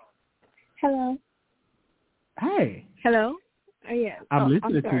 Hello. Hey. Hello. Yes. I'm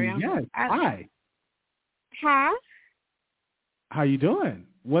listening I'm sorry. to you. Yes. Hi. Hi. How you doing?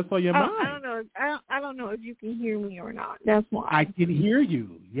 What's on your mind? I don't know if you can hear me or not. That's why. I can hear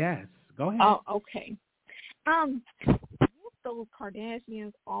you. Yes. Go ahead. Oh, okay. Those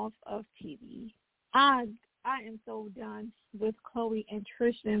Kardashians off of TV. I am so done with Khloe and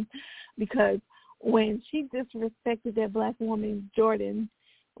Tristan because when she disrespected that black woman, Jordan,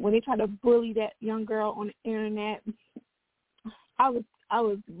 when they tried to bully that young girl on the internet, I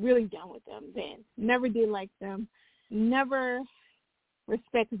was really done with them then. Never did like them. Never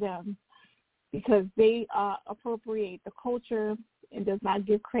respect them because they appropriate the culture and does not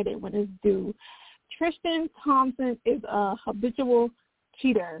give credit when it's due. Tristan Thompson is a habitual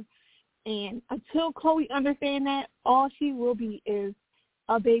cheater, and until Khloe understands that, all she will be is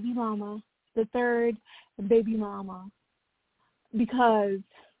a baby mama, the third baby mama, because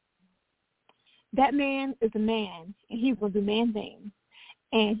that man is a man, and he's going to do man things,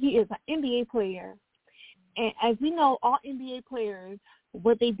 and he is an NBA player. And as we know, all NBA players,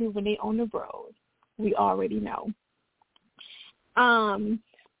 what they do when they on the road, we already know.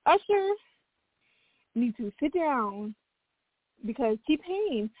 Usher needs to sit down because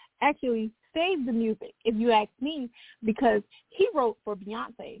T-Pain actually saved the music, if you ask me, because he wrote for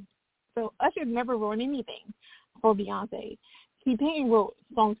Beyonce. So Usher never wrote anything for Beyonce. T-Pain wrote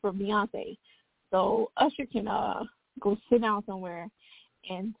songs for Beyonce. So Usher can go sit down somewhere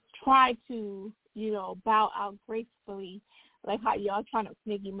and try to, bow out gracefully like how y'all trying to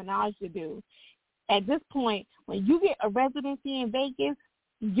Nicki Minaj to do. At this point, when you get a residency in Vegas,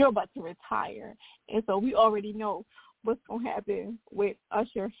 you're about to retire. And so we already know what's going to happen with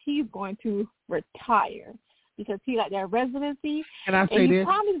Usher. He's going to retire because he got that residency. Can I say this?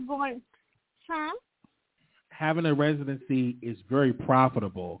 Probably going, Having a residency is very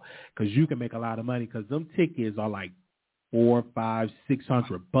profitable because you can make a lot of money because them tickets are like $400, $500,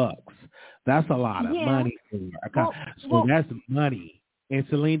 $600. That's a lot of money. So that's money. And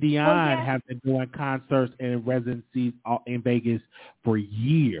Celine Dion has been doing concerts and residencies in Vegas for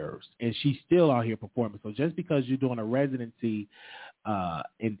years, and she's still out here performing. So just because you're doing a residency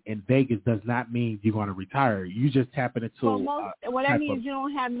in Vegas does not mean you're going to retire. You just tapping into. That means you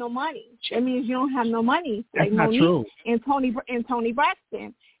don't have no money. That means you don't have no money. That's like not Monique true. And Tony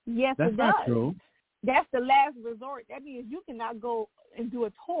Braxton. Yes, that's it does. Not true. That's the last resort. That means you cannot go and do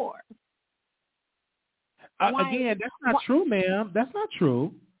a tour. Again, that's not true, ma'am. That's not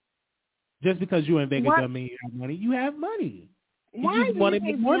true. Just because you're in Vegas doesn't mean you have money. You have money. Why do you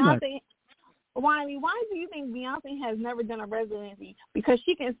think Beyonce? Wiley, why do you think Beyonce has never done a residency? Because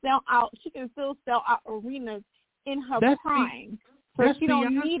she can sell out. She can still sell out arenas in her prime. So that's she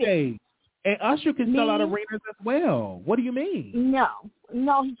don't Beyonce. need it. And Usher can sell out arenas as well. What do you mean? No,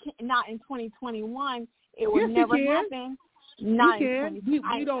 he can't. Not in 2021. It would never happen. Not he can.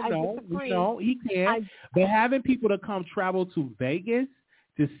 We don't know. We know he can. But having people to come travel to Vegas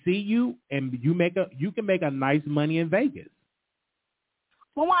to see you, and you can make a nice money in Vegas.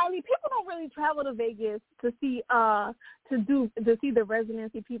 Well, Wiley, people don't really travel to Vegas to see the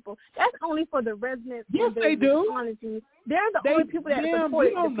residency people. That's only for the residents. Yes, they do. Honestly, they're the only people that support it.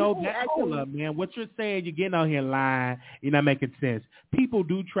 We don't know that. Hold up, man. What you're saying, you're getting out here lying. You're not making sense. People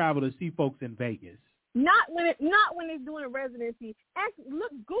do travel to see folks in Vegas. Not when it's doing a residency.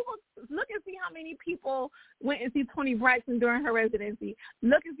 Look and see how many people went and see Toni Braxton during her residency.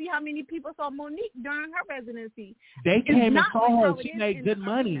 Look and see how many people saw Monique during her residency. They came and saw her. She made good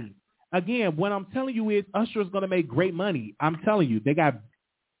money. Again, what I'm telling you is Usher is going to make great money. I'm telling you, they got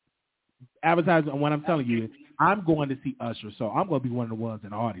advertising on what I'm telling you. I'm going to see Usher, so I'm going to be one of the ones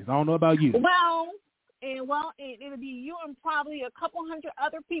in the audience. I don't know about you. And it'll be you and probably a couple hundred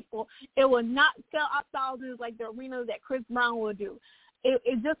other people. It will not sell out thousands like the arenas that Chris Brown will do.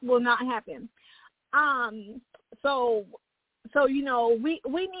 It just will not happen. So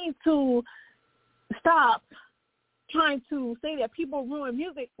we need to stop trying to say that people ruin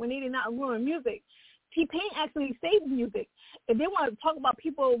music when they did not ruin music. T-Pain actually saved music. If they want to talk about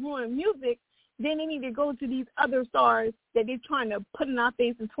people ruin music, then they need to go to these other stars that they're trying to put in our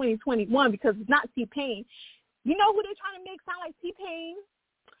face in 2021 because it's not T-Pain. You know who they're trying to make sound like T-Pain?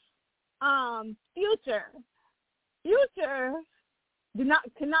 Future. Future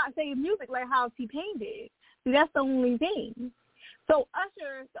cannot save music like how T-Pain did. See, that's the only thing. So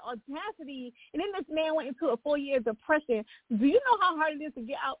Usher, the audacity, and then this man went into a 4-year depression. Do you know how hard it is to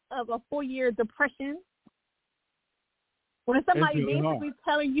get out of a 4-year depression? When somebody really basically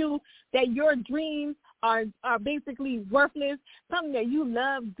telling you that your dreams are basically worthless, something that you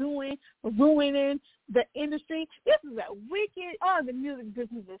love doing, ruining the industry. This is a wicked. Oh, the music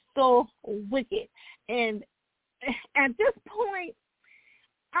business is so wicked. And at this point,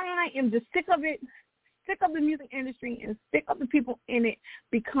 I am just sick of it, sick of the music industry and sick of the people in it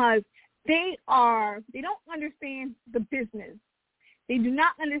because they don't understand the business. They do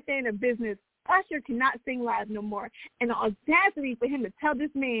not understand the business. Usher cannot sing live no more. And the audacity for him to tell this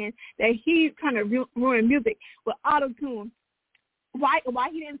man that he's trying to ruin music with auto-tune. Why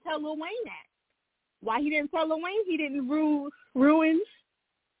he didn't tell Lil Wayne that? Why he didn't tell Lil Wayne he didn't ruin?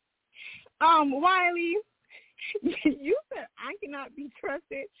 Wiley, you said I cannot be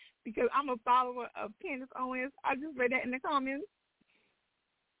trusted because I'm a follower of Candace Owens. I just read that in the comments.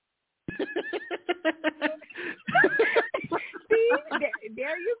 See,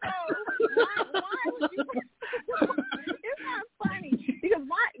 there you go. Why would you? It's not funny because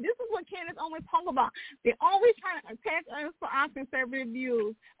this is what Candace always talk about. They're always trying to attack us for our conservative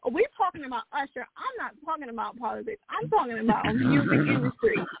views. We're talking about Usher. I'm not talking about politics. I'm talking about the music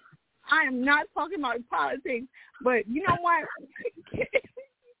industry. I am not talking about politics. But you know what?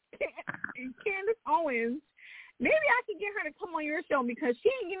 Candace Owens. Maybe I could get her to come on your show because she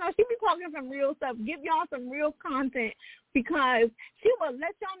be talking some real stuff. Give y'all some real content because she will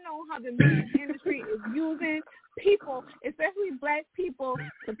let y'all know how the music industry is using people, especially black people,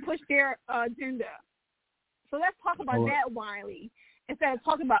 to push their agenda. So let's talk about that, Wiley, instead of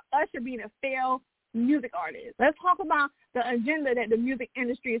talking about Usher being a failed music artist. Let's talk about the agenda that the music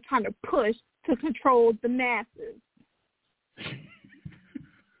industry is trying to push to control the masses.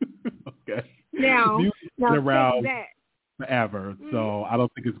 Okay. Now around that. Forever, so I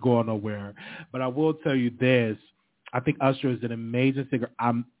don't think it's going nowhere. But I will tell you this: I think Usher is an amazing singer.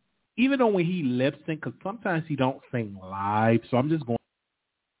 Even though when he lip sync, because sometimes he don't sing live, so I'm just going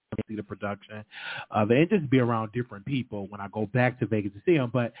to see the production and just be around different people when I go back to Vegas to see him.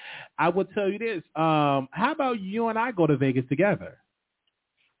 But I will tell you this: how about you and I go to Vegas together?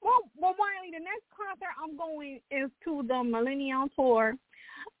 Well, Wiley, the next concert I'm going is to the Millennium Tour.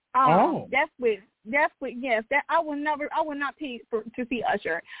 That's with yes. That I will not pay to see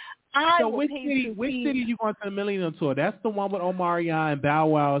Usher. Which city you going to the Millennium Tour? That's the one with Omarion and Bow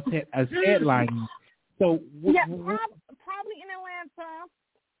Wow as headlining. So probably in Atlanta.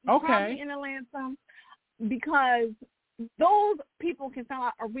 Okay. Probably in Atlanta because those people can sell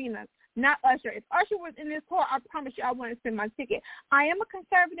out arenas, not Usher. If Usher was in this tour, I promise you I wouldn't spend my ticket. I am a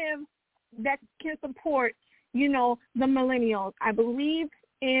conservative that can support, the millennials. I believe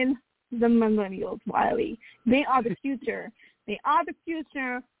in the millennials, Wiley. They are the future. They are the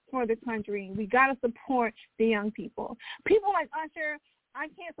future for the country. We got to support the young people. People like Usher, I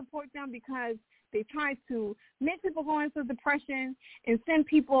can't support them because they try to make people go into depression and send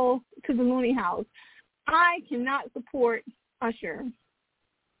people to the loony house. I cannot support Usher.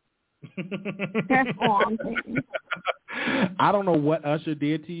 That's all I'm saying. I don't know what Usher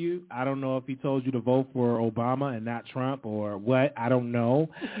did to you. I don't know if he told you to vote for Obama and not Trump or what. I don't know.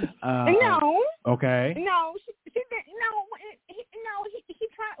 No. Okay. No, she didn't. He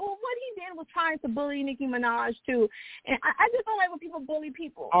tried. Well, what he did was trying to bully Nicki Minaj too, and I just don't like when people bully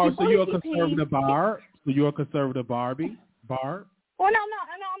people. Oh, so you're a conservative Barb? So you're a conservative Barb? Well, no,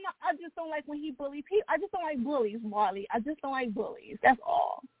 I'm not. I just don't like when he bullies people. I just don't like bullies, Wally. I just don't like bullies. That's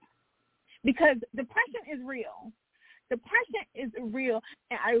all. Because depression is real. Depression is real,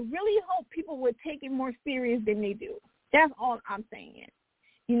 and I really hope people would take it more serious than they do. That's all I'm saying.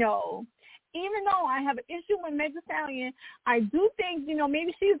 Even though I have an issue with Meg Thee Stallion, I do think,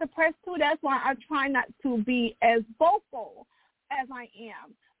 maybe she's depressed too. That's why I try not to be as vocal as I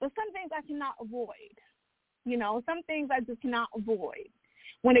am. But some things I cannot avoid. Some things I just cannot avoid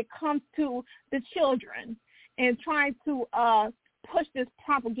when it comes to the children and trying to push this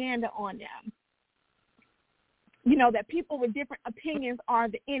propaganda on them. That people with different opinions are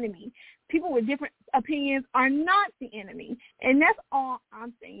the enemy. People with different opinions are not the enemy. And that's all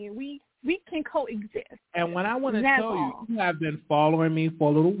I'm saying. We can coexist. And what I want to tell you have been following me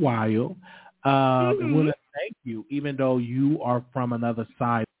for a little while. And want to thank you, even though you are from another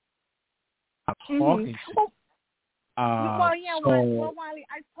side. Talking to Wiley,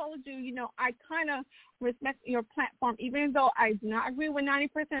 I told you, I kind of respect your platform, even though I do not agree with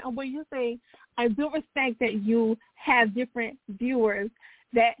 90% of what you say. I do respect that you have different viewers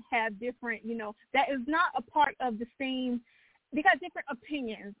that have different, that is not a part of the same. They got different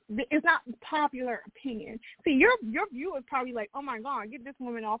opinions. It's not popular opinion. See, your viewer is probably like, oh my God, get this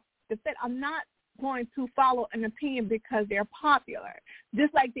woman off the set. I'm not going to follow an opinion because they're popular.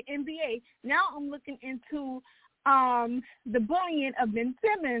 Just like the NBA. Now I'm looking into the bullying of Ben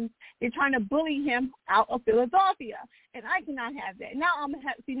Simmons. They're trying to bully him out of Philadelphia, and I cannot have that. Now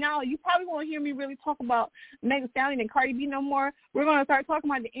now you probably won't hear me really talk about Megan Thee Stallion and Cardi B no more. We're going to start talking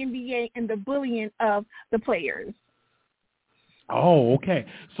about the NBA and the bullying of the players. Oh, okay.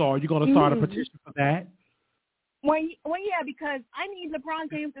 So are you going to start a petition for that? Well, yeah, because I need LeBron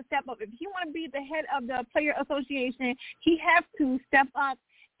James to step up. If he want to be the head of the Player Association, he has to step up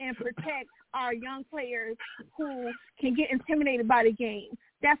and protect our young players who can get intimidated by the game.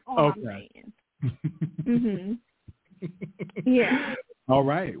 That's all I'm saying. Yeah. All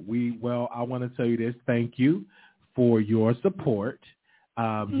right. I want to tell you this. Thank you for your support.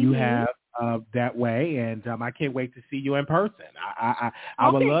 You have that way, and I can't wait to see you in person. I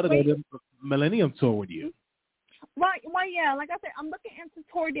would love to go to the Millennium Tour with you. Well, yeah, like I said, I'm looking into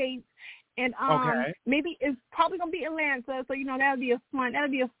tour dates, and maybe it's probably gonna be Atlanta. So that'll be a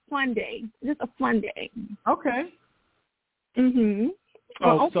fun day, just a fun day. Okay.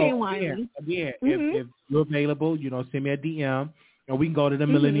 Wiley. Yeah. If you're available, send me a DM, and we can go to the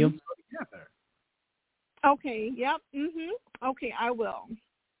Millennium Tour together. Okay. Yep. Okay, I will.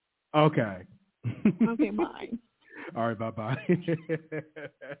 Okay. Okay. Bye. All right. Bye.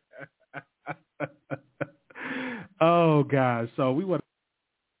 Oh gosh. So I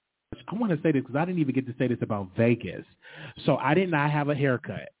want to say this because I didn't even get to say this about Vegas. So I did not have a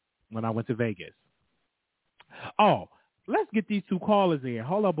haircut when I went to Vegas. Oh, let's get these two callers in.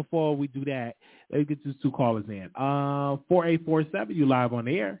 Hold on, before we do that, let's get these two callers in. 4847, you live on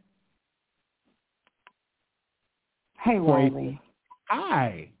the air. Hey, Wiley.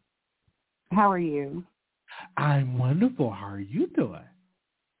 Hi. How are you? I'm wonderful. How are you doing?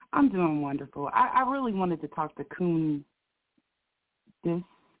 I'm doing wonderful. I really wanted to talk to Coon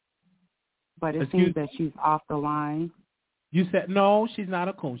but it seems that she's off the line. You said no, she's not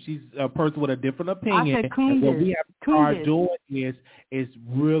a coon. She's a person with a different opinion. I said coon. What we have to start doing is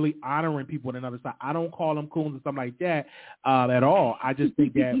really honoring people on another side. I don't call them coons or something like that at all. I just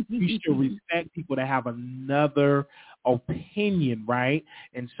think that we should respect people that have another opinion, right?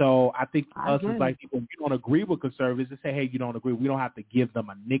 And so I think us as like people, if you don't agree with conservatives, to say, hey, you don't agree, we don't have to give them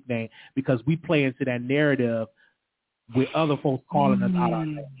a nickname because we play into that narrative with other folks calling us out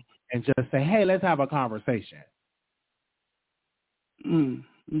on it and just say, hey, let's have a conversation.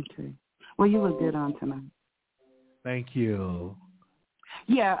 Okay. Well, you look good on tonight. Thank you.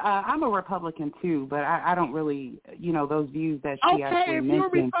 Yeah, I'm a Republican too, but I don't really, those views that she actually mentioned. Okay, if you're a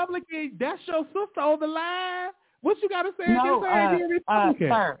Republican, that's your sister on the line. What you got to say no, against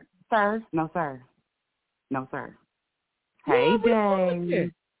her? Sir. No, sir. Hey,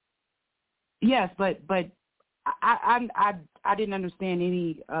 Dave. Yes, but I didn't understand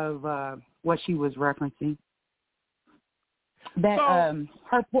any of what she was referencing. That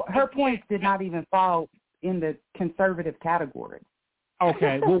her points did not even fall in the conservative category.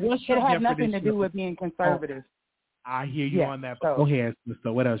 Okay, well, what's your it had nothing to do with being conservative. I hear you on that. But go ahead,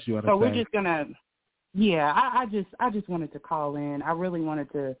 sister. What else you want to say? So we're just gonna. Yeah, I just wanted to call in. I really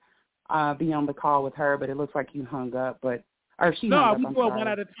wanted to be on the call with her, but it looks like you hung up. Or she hung up. No, we do it one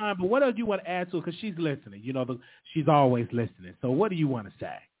at a time. But what else you want to add to it? Because she's listening. She's always listening. So what do you want to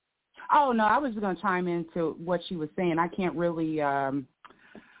say? Oh no, I was going to chime into what she was saying. I can't really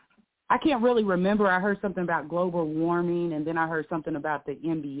remember. I heard something about global warming, and then I heard something about the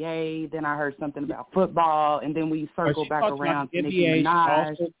NBA. Then I heard something about football, and then we circled back around to Nicki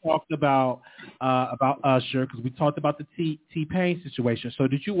Minaj. She also talked about Usher because we talked about the T-Pain situation. So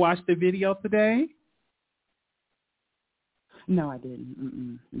did you watch the video today? No, I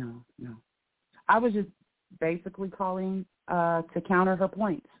didn't. No. I was just basically calling to counter her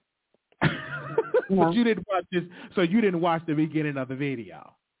points. But you didn't watch this, so you didn't watch the beginning of the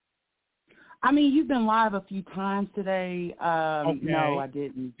video. I mean, you've been live a few times today. Okay. No, I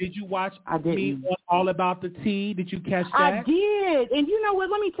didn't. Did you watch me on All About the Tea? Did you catch that? I did. And you know what?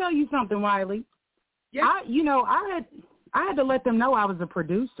 Let me tell you something, Wiley. Yeah. I had to let them know I was a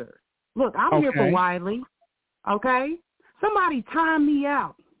producer. Look, I'm here for Wiley. Okay? Somebody time me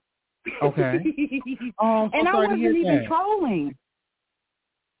out. Okay. Oh, and I wasn't even trolling.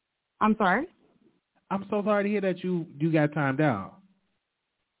 I'm sorry? I'm so sorry to hear that you got timed out.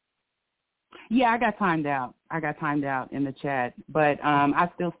 Yeah, I got timed out. In the chat. But I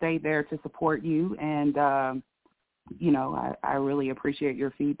still stayed there to support you. And, I really appreciate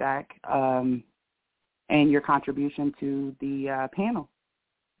your feedback and your contribution to the panel.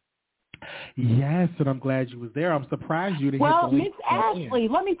 Yes, and I'm glad you was there. I'm surprised you didn't hit the link. Well, Miss Ashley,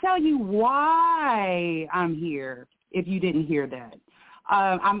 let me tell you why I'm here, if you didn't hear that.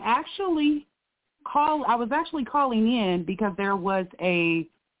 I was actually calling in because there was a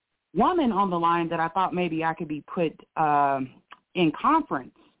woman on the line that I thought maybe I could be put in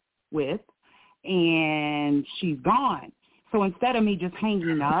conference with, and she's gone. So instead of me just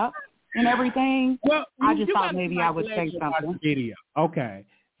hanging up and everything, I just thought maybe I would say something. Video. Okay.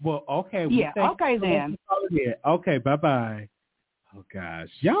 Well, okay. Yeah, okay then. Okay, bye-bye. Oh, gosh.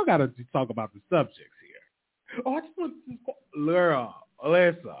 Y'all got to talk about the subjects here. Oh, I just want to... Girl,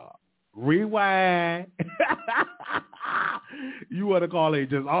 listen. Rewind. You want to call it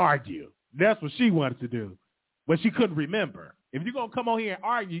just argue. That's what she wanted to do. But she couldn't remember. If you're going to come on here and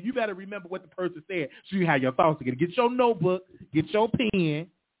argue, you better remember what the person said so you have your thoughts together. Get your notebook, get your pen,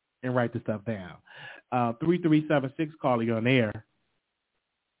 and write the stuff down. 3376, caller, you on air.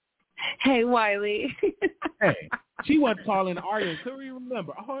 Hey, Wiley. Hey, she wasn't calling and arguing. Couldn't even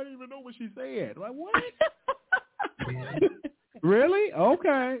remember. Oh, I didn't even know what she said. Like, what? Really?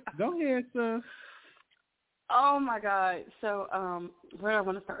 Okay. Go ahead, sis. Oh, my God. So where do I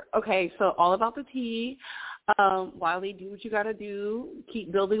want to start? Okay, so all about the tea. Wiley, do what you got to do.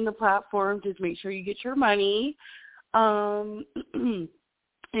 Keep building the platform. Just make sure you get your money.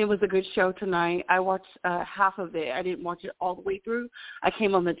 It was a good show tonight. I watched half of it. I didn't watch it all the way through. I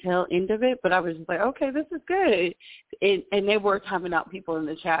came on the tail end of it, but I was just like, okay, this is good. And they were timing out people in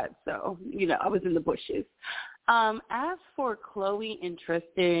the chat, so, I was in the bushes. As for Chloe and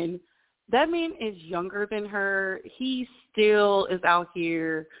Tristan, that man is younger than her. He still is out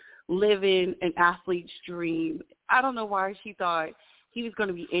here living an athlete's dream. I don't know why she thought he was going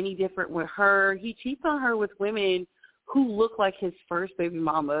to be any different with her. He cheats on her with women who look like his first baby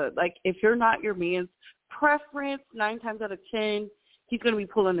mama. Like, if you're not your man's preference, 9 times out of 10, he's going to be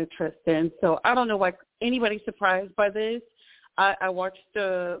pulling a Tristan. So I don't know why anybody's surprised by this. I watched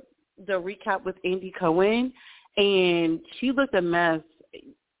the recap with Andy Cohen, and she looked a mess.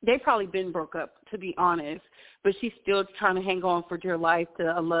 They probably been broke up, to be honest, but she's still trying to hang on for dear life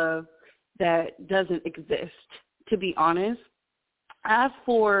to a love that doesn't exist, to be honest. As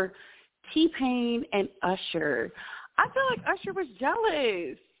for T-Pain and Usher, I feel like Usher was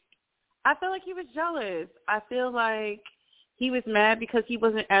jealous. I feel like he was jealous. I feel like he was mad because he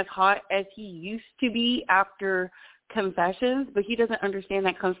wasn't as hot as he used to be after Confessions, but he doesn't understand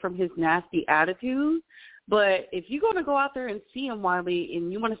that comes from his nasty attitude. But if you're going to go out there and see him, Wiley,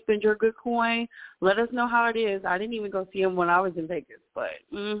 and you want to spend your good coin, let us know how it is. I didn't even go see him when I was in Vegas, but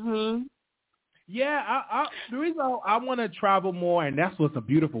Yeah, the reason I want to travel more, and that's what's some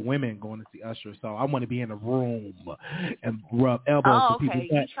beautiful women going to see Usher. So I want to be in a room and rub elbows with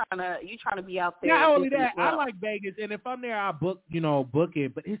people. You trying to be out there? Not only that, I like Vegas, and if I'm there, I book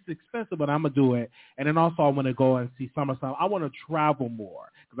it. But it's expensive, but I'm gonna do it. And then also I want to go and see SummerSlam. I want to travel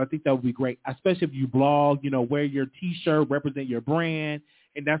more because I think that would be great, especially if you blog. Wear your T-shirt, represent your brand.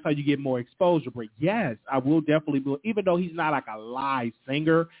 And that's how you get more exposure. But yes, I will definitely be, even though he's not like a live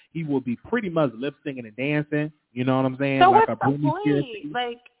singer, he will be pretty much lip singing and dancing. You know what I'm saying? So like what's the point?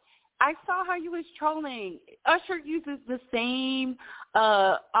 Like, I saw how you was trolling. Usher uses the same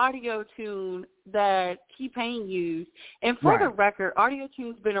audio tune that T-Pain used. And for the record, audio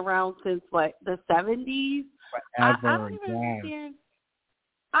tune's been around since like the 70s. I don't even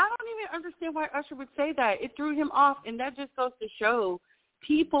understand why Usher would say that. It threw him off, and that just goes to show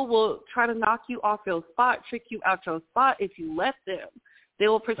people will try to knock you off your spot, trick you out your spot if you let them. They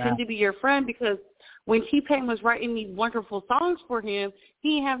will pretend to be your friend because when T-Pain was writing these wonderful songs for him,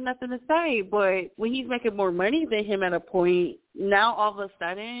 he didn't have nothing to say. But when he's making more money than him at a point, now all of a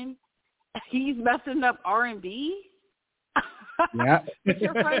sudden he's messing up R&B? Yeah.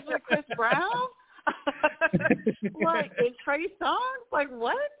 You're friends with Chris Brown? Like, and Trey Songz? Like,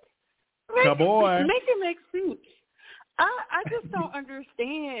 what? Come on. Make it make sense. I just don't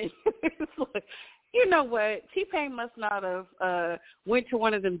understand. It's like, you know what? T-Pain must not have went to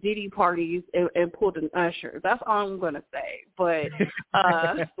one of them Diddy parties and pulled an Usher. That's all I'm going to say. But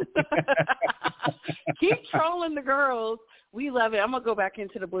keep trolling the girls. We love it. I'm going to go back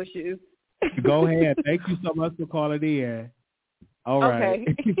into the bushes. Go ahead. Thank you so much for calling in. All right.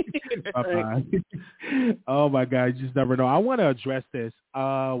 Okay. Bye-bye. Oh, my God. You just never know. I want to address this.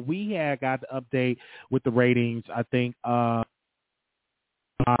 We had got the update with the ratings, I think, and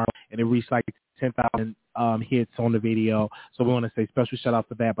it reached like 10,000 hits on the video. So we want to say special shout out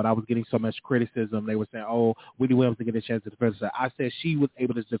to that. But I was getting so much criticism. They were saying, oh, Willie Williams didn't get a chance to defend herself. I said she was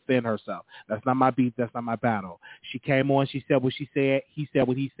able to defend herself. That's not my beef. That's not my battle. She came on. She said what she said. He said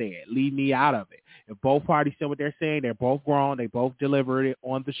what he said. Leave me out of it. If both parties said what they're saying, they're both grown. They both delivered it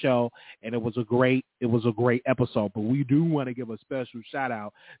on the show, and it was a great episode. But we do want to give a special shout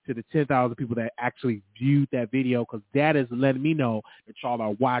out to the 10,000 people that actually viewed that video, because that is letting me know that y'all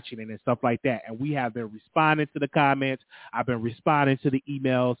are watching it and stuff like that. And we have been responding to the comments. I've been responding to the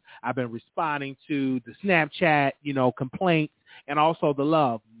emails. I've been responding to the Snapchat, complaints, and also the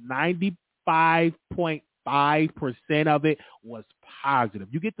love. 95.5% of it was positive.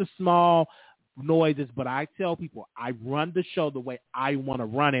 You get the small noises, but I tell people I run the show the way I want to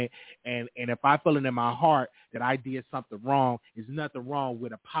run it, and if I feel it in my heart that I did something wrong, there's nothing wrong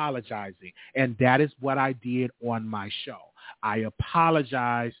with apologizing, and that is what I did on my show. I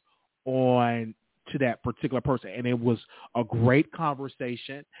apologized to that particular person, and it was a great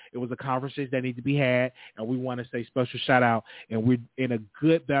conversation. It was a conversation that needed to be had, and we want to say special shout out, and we're in a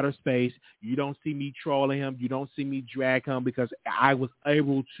good, better space. You don't see me trolling him. You don't see me drag him, because I was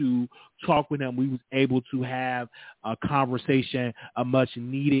able to talk with him. We was able to have a conversation, a much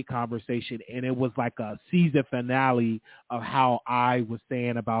needed conversation, and it was like a season finale of how I was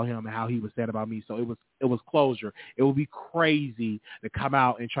saying about him and how he was saying about me. So it was closure. It would be crazy to come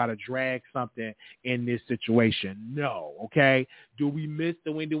out and try to drag something in this situation. No, okay? Do we miss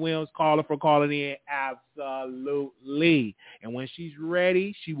the Wendy Williams caller for calling in? Absolutely. And when she's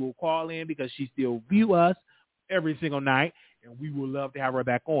ready, she will call in, because she still view us every single night, and we would love to have her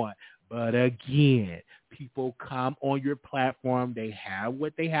back on. But again, people come on your platform. They have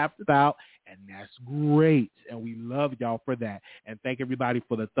what they have about, and that's great. And we love y'all for that. And thank everybody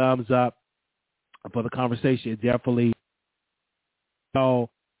for the thumbs up, for the conversation. Definitely. So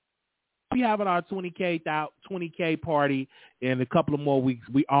we having our 20K party in a couple of more weeks.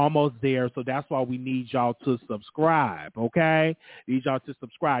 We almost there, so that's why we need y'all to subscribe, okay? Need y'all to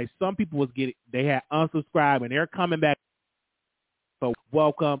subscribe. Some people they had unsubscribed, and they're coming back. So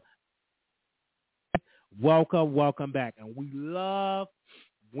welcome back. And we love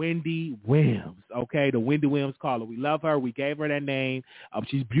Wendy Williams, okay? The Wendy Williams caller. We love her. We gave her that name.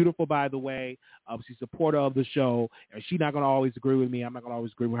 She's beautiful, by the way. She's a supporter of the show, and she's not going to always agree with me. I'm not going to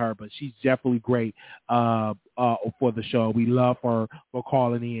always agree with her, but she's definitely great for the show. We love her for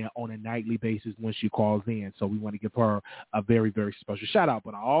calling in on a nightly basis when she calls in, so we want to give her a very, very special shout-out.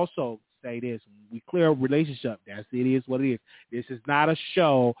 But I also say this, we clear a relationship. It is what it is. This is not a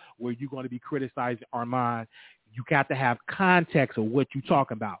show where you're going to be criticizing Armand. You got to have context of what you're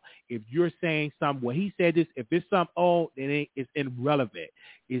talking about. If you're saying something, well, he said this, if it's something old, then it's irrelevant.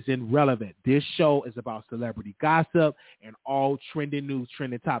 It's irrelevant. This show is about celebrity gossip and all trending news,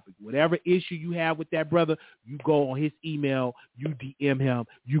 trending topics. Whatever issue you have with that brother, you go on his email, you DM him,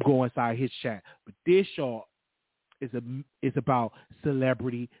 you go inside his chat. But this show is about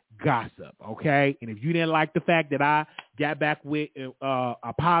celebrity gossip, okay? And if you didn't like the fact that I got back with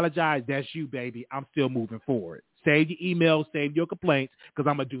apologize, that's you, baby. I'm still moving forward. Save your emails, save your complaints, because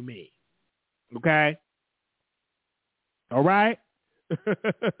I'm going to do me, okay? All right?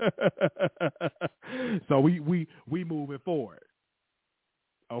 So we moving forward.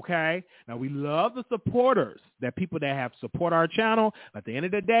 Okay. Now we love the supporters, that people that have support our channel. At the end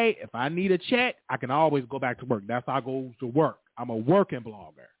of the day, if I need a check, I can always go back to work. That's how I go to work. I'm a working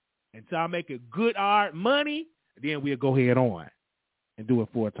blogger. Until I make a good hard money, then we'll go ahead on and do it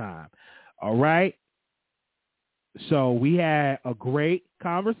full time. All right. So we had a great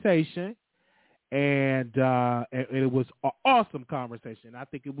conversation. And it was an awesome conversation. I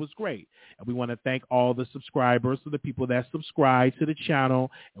think it was great. And we want to thank all the subscribers, to the people that subscribe to the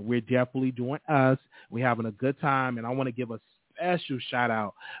channel. And we're definitely doing us. We're having a good time. And I want to give a special shout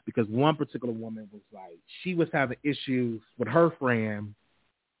out, because one particular woman was like, she was having issues with her friend.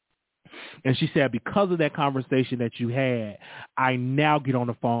 And she said, because of that conversation that you had, I now get on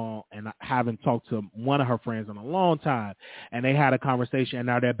the phone, and I haven't talked to one of her friends in a long time. And they had a conversation, and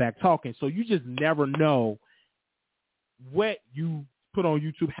now they're back talking. So you just never know what you put on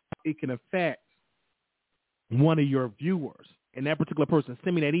YouTube, how it can affect one of your viewers. And that particular person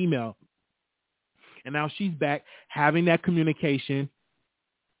sent me that email. And now she's back having that communication.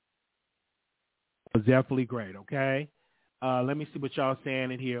 It was definitely great, okay? Let me see what y'all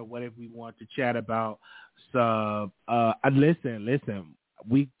saying in here. What if we want to chat about listen,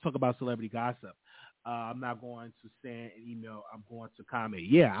 we talk about celebrity gossip. I'm not going to send an email. I'm going to comment.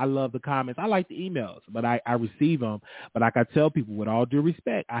 Yeah, I love the comments. I like the emails, but I receive them. But like I tell people, with all due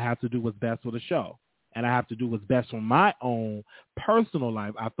respect, I have to do what's best for the show. And I have to do what's best for my own personal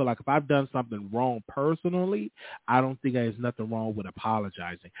life. I feel like if I've done something wrong personally, I don't think there's nothing wrong with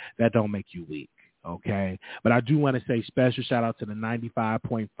apologizing. That don't make you weak. Okay, but I do want to say special shout out to the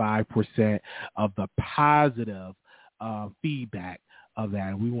 95.5% of the positive feedback of that.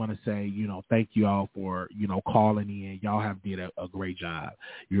 And we want to say, thank you all for, calling in. Y'all have did a great job.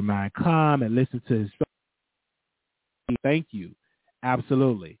 Your mind come and listen to his story. Thank you.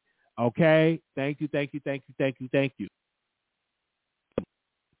 Absolutely. Okay. Thank you.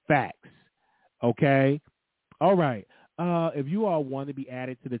 Facts. Okay. All right. If you all want to be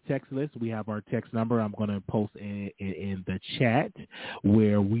added to the text list, we have our text number. I'm going to post in the chat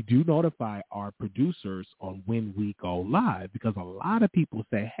where we do notify our producers on when we go live, because a lot of people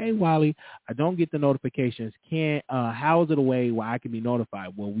say, hey, Wiley, I don't get the notifications. How is it a way where I can be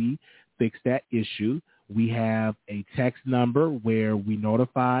notified? Well, we fix that issue. We have a text number where we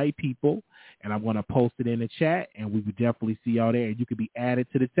notify people, and I'm going to post it in the chat, and we would definitely see y'all there. And you can be added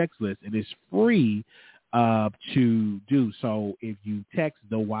to the text list. It is free to do. So if you text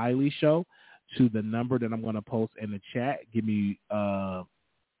The Wiley Show to the number that I'm going to post in the chat, give me a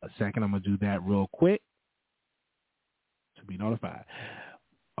second. I'm going to do that real quick to be notified.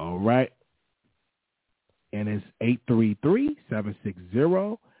 All right. And it's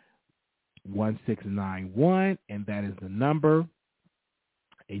 833-760-1691, and that is the number.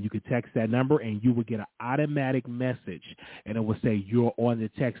 And you can text that number, and you will get an automatic message, and it will say you're on the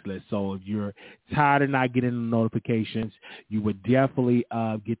text list. So if you're tired of not getting the notifications, you would definitely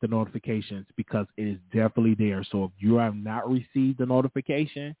get the notifications, because it is definitely there. So if you have not received the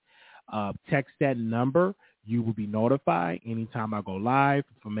notification, text that number. You will be notified anytime I go live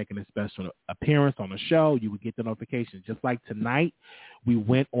for making a special appearance on the show. You will get the notification. Just like tonight, we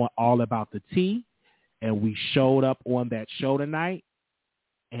went on All About the Tea, and we showed up on that show tonight.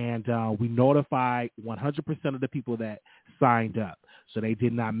 And we notified 100% of the people that signed up, so they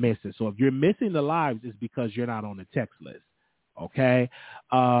did not miss it. So if you're missing the lives, it's because you're not on the text list, okay?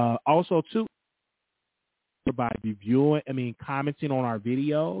 Also, too, by commenting on our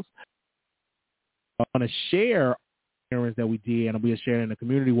videos, I want to share errands that we did, and we'll share in the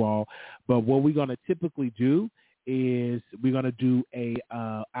community wall. But what we're going to typically do is we're going to do a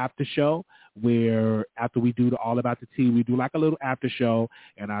after show, where after we do the All About the Tea, we do like a little after show,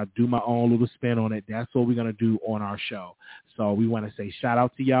 and I do my own little spin on it. That's what we're going to do on our show. So we want to say shout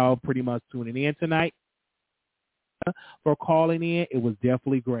out to y'all pretty much tuning in tonight for calling in. It was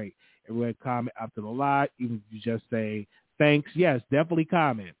definitely great. Everybody comment after the live, even if you just say thanks. Yes, definitely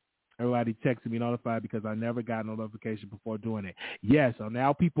comment. Everybody texted me notified, because I never got no notification before doing it. Yes, so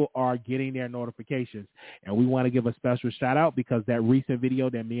now people are getting their notifications, and we want to give a special shout out, because that recent video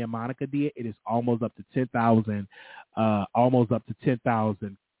that me and Monica did, it is almost up to 10,000,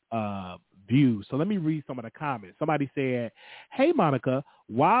 views. So let me read some of the comments. Somebody said, "Hey Monica,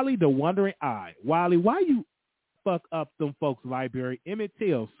 Wiley the Wondering Eye. Wiley, why you fuck up them folks' library? Emmett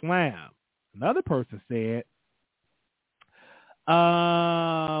Till slam." Another person said,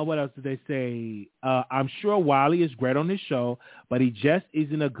 what else did they say? I'm sure Wiley is great on this show, but he just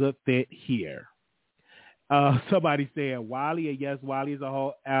isn't a good fit here. Somebody said Wiley, and yes, Wiley is a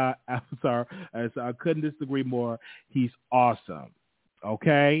whole. I'm sorry, so I couldn't disagree more. He's awesome.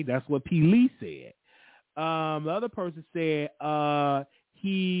 Okay, that's what P. Lee said. The other person said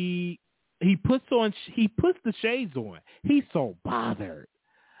he puts the shades on. He's so bothered.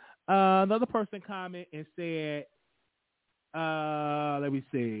 Another person commented and said, let me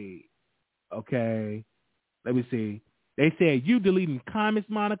see. Okay. Let me see. They said, you deleting comments,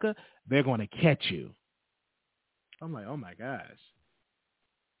 Monica, they're going to catch you. I'm like, oh my gosh.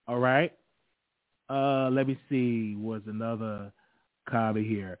 All right. Let me see. Was another comment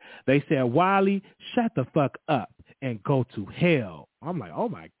here. They said, Wiley, shut the fuck up and go to hell. I'm like, oh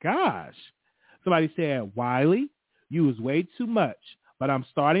my gosh. Somebody said, Wiley, you was way too much, but I'm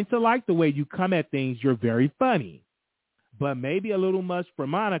starting to like the way you come at things. You're very funny. But maybe a little much for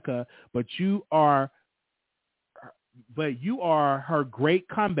Monica, but you are her great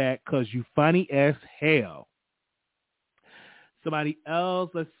comeback, because you funny as hell. Somebody else,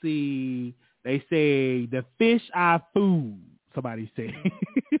 let's see, they say the fish eye food. Somebody say,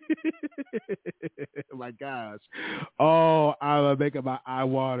 oh my gosh. Oh, I'm making my eye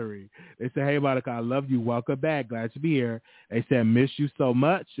watery. They say, hey, Monica, I love you. Welcome back. Glad to be here. They said, miss you so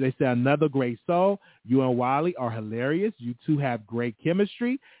much. They said, another great soul. You and Wiley are hilarious. You two have great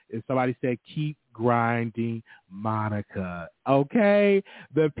chemistry. And somebody said, keep grinding, Monica. Okay?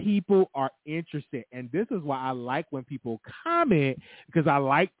 The people are interested. And this is why I like when people comment, because I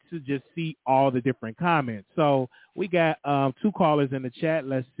like to just see all the different comments. So we got 2 callers in the chat.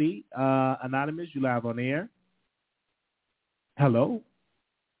 Let's see. Anonymous, you live on the air. Hello.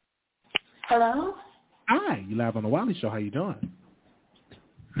 Hello. Hi. You live on the Wiley Show. How you doing?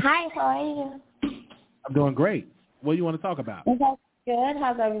 Hi, how are you? I'm doing great. What do you want to talk about? That's good.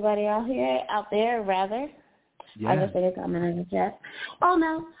 How's everybody out there, rather? I just said a comment in the chat. Oh,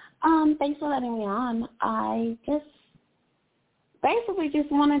 no. Thanks for letting me on. I just basically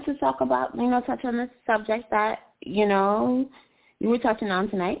just wanted to talk about, touch on the subject that, you were touching on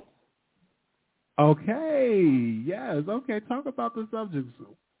tonight. Okay. Yes. Okay. Talk about the subjects.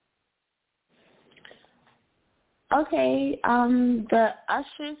 Okay. The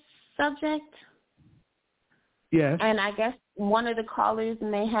Usher subject. Yes. And I guess one of the callers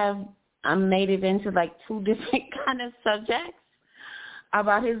may have made it into like two different kind of subjects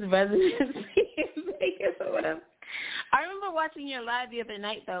about his residency in Vegas or whatever. I remember watching your live the other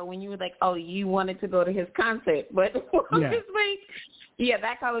night though when you were like, "Oh, you wanted to go to his concert," but that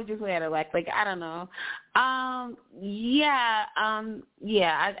caller just had a like I don't know. I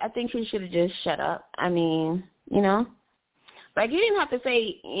think he should have just shut up. I mean, like he didn't have to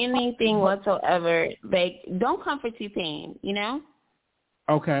say anything whatsoever. Like, don't comfort T-Pain,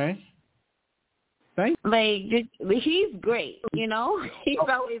 Okay. Thanks. Like, he's great, He's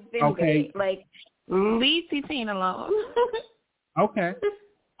always been great. Like, leave T-Pain alone. Okay.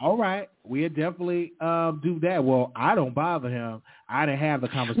 All right. We'll definitely do that. Well, I don't bother him. I didn't have the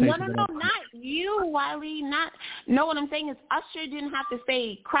conversation. No, not you, Wiley. No, what I'm saying is Usher didn't have to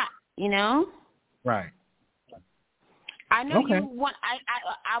say crap, Right. I know you want.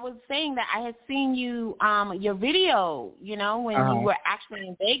 I was saying that I had seen you your video, when you were actually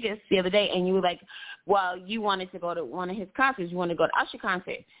in Vegas the other day, and you were like, well, you wanted to go to one of his concerts. You wanted to go to Usher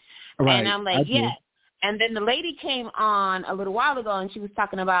concert, right. And I'm like, yeah. And then the lady came on a little while ago, and she was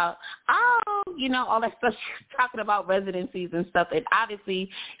talking about, all that stuff. She was talking about residencies and stuff, and obviously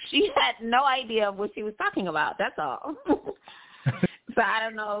she had no idea what she was talking about. That's all. So I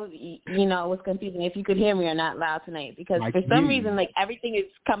don't know, it was confusing if you could hear me or not loud tonight because for some reason, like everything is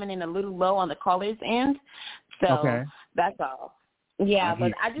coming in a little low on the caller's end. So that's all. Yeah,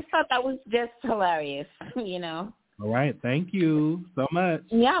 but I just thought that was just hilarious, All right. Thank you so much.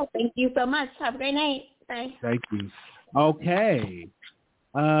 Yeah, thank you so much. Have a great night. Bye. Thank you. Okay.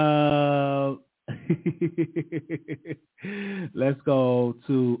 Let's go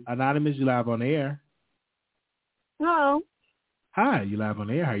to Anonymous. You live on air. Hello. Hi, you live on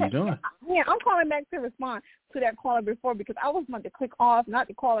air. How you doing? Yeah, I'm calling back to respond to that caller before because I was going to click off, not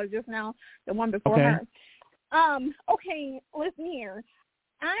the caller just now, the one before her. Okay, listen here.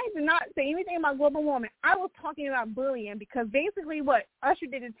 I did not say anything about global warming. I was talking about bullying because basically what Usher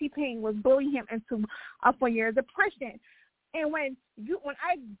did to T-Pain was bully him into a 4-year depression. And when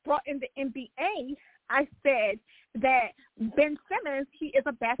I brought in the NBA, I said that Ben Simmons, he is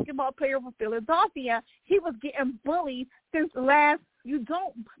a basketball player for Philadelphia. He was getting bullied since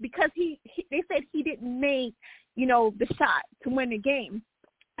because they said he didn't make, the shot to win the game.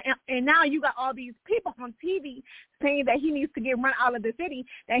 And now you got all these people on TV saying that he needs to get run out of the city,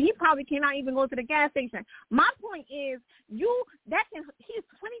 that he probably cannot even go to the gas station. My point is, he's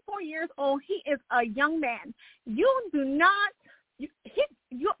 24 years old. He is a young man. You do not, they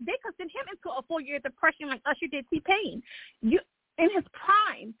could send him into a 4-year depression like Usher did T-Pain. In his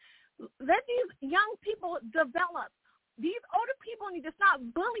prime, let these young people develop. These older people need to stop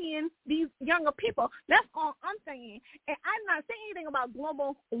bullying these younger people. That's all I'm saying. And I'm not saying anything about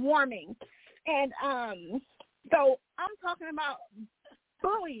global warming. And so I'm talking about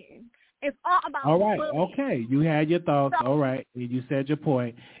bullying. It's all about bullying. Okay. You had your thoughts. So, all right. You said your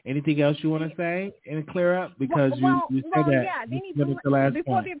point. Anything else you want to say and clear up? Because you said that. Yeah, they need to,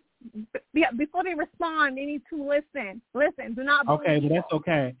 before they respond, they need to listen. Listen, do not bully. Okay, but that's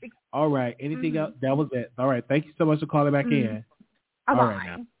okay. All right. Anything else? That was it. All right. Thank you so much for calling back in. All right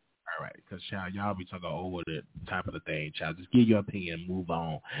now. All right, because y'all be talking over the top of the thing, child. Just give your opinion and move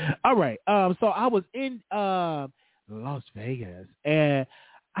on. All right. So I was in Las Vegas, and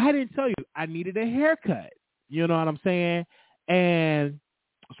I didn't tell you I needed a haircut. You know what I'm saying? And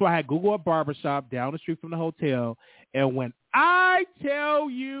so I had Googled a barbershop down the street from the hotel, and when I tell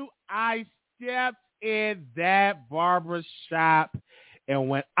you I stepped in that barbershop, and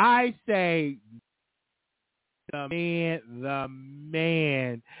when I say the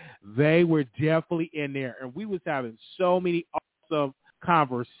man, they were definitely in there, and we was having so many awesome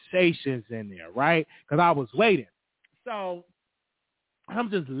conversations in there, right? Because I was waiting. So I'm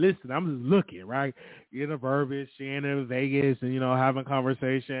just listening. I'm just looking, right? In a verbiage, Shannon, Vegas, and, having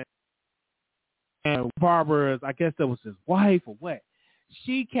conversation. And Barbara, I guess that was his wife or what.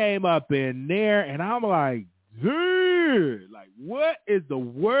 She came up in there, and I'm like, dude, like, what is the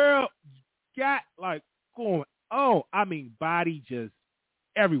world got, like, going on? I mean, body just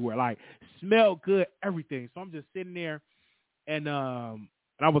everywhere, like, smelled good, everything. So I'm just sitting there, and I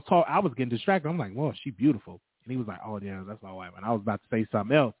was getting distracted. I'm like, well, she beautiful. And he was like, oh, yeah, that's my wife. And I was about to say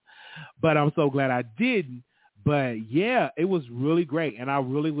something else. But I'm so glad I didn't But yeah, it was really great, and I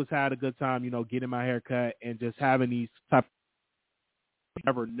really was had a good time, getting my hair cut and just having these type. You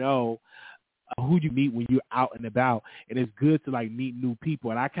never know who you meet when you're out and about, and it's good to like meet new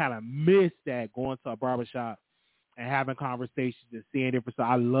people. And I kind of miss that, going to a barbershop and having conversations and seeing different stuff.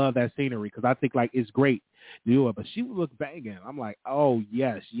 I love that scenery because I think like it's great to do it. But she would look banging. I'm like, oh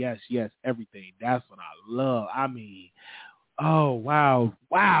yes, everything. That's what I love. I mean, oh wow.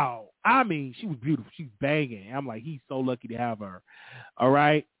 I mean, she was beautiful. She's banging. I'm like, he's so lucky to have her. All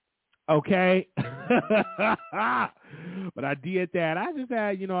right. Okay. But I did that. I just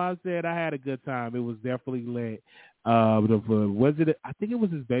had, I said I had a good time. It was definitely lit. Was it? I think it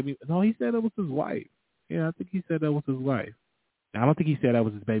was his baby. No, he said it was his wife. Yeah, I think he said that was his wife. I don't think he said that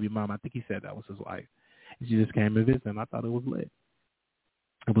was his baby mom. I think he said that was his wife. And she just came to visit, and I thought it was lit.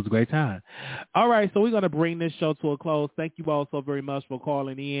 It was a great time. All right, so we're going to bring this show to a close. Thank you all so very much for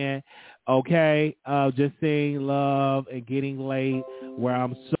calling in. Okay, just saying love and getting late where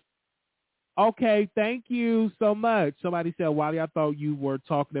I'm so. Okay, thank you so much. Somebody said, Wiley, I thought you were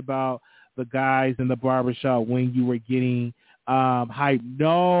talking about the guys in the barbershop when you were getting hype.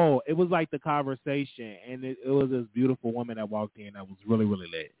 No, it was like the conversation, and it was this beautiful woman that walked in that was really, really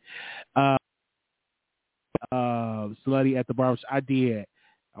lit. Slutty at the barbershop. I did.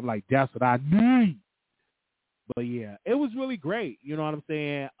 I'm like, that's what I need. But yeah, it was really great. You know what I'm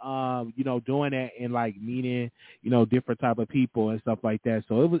saying? Doing that and like meeting, different type of people and stuff like that.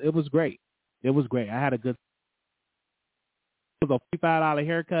 So it was great. It was great. I had a good. It was a $45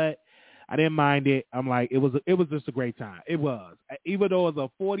 haircut. I didn't mind it. I'm like, it was just a great time. It was, even though it was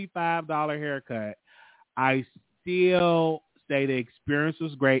a $45 haircut, I still say the experience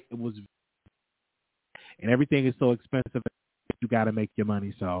was great. It was, and everything is so expensive. You got to make your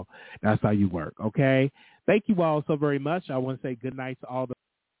money. So that's how you work. Okay. Thank you all so very much. I want to say good night to all the.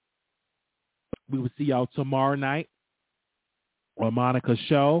 We will see y'all tomorrow night on Monica's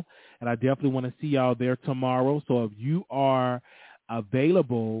show, and I definitely want to see y'all there tomorrow. So if you are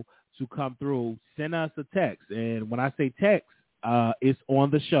available to come through, send us a text. And when I say text, it's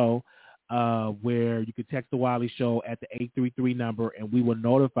on the show where you can text the Wiley Show at the 833 number, and we will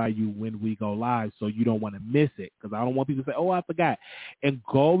notify you when we go live, so you don't want to miss it, because I don't want people to say, oh, I forgot. And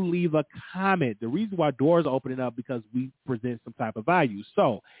go leave a comment. The reason why doors are opening up because we present some type of value.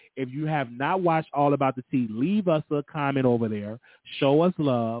 So if you have not watched All About the Tea, leave us a comment over there. Show us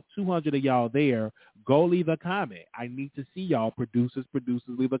love. 200 of y'all there. Go leave a comment. I need to see y'all. Producers,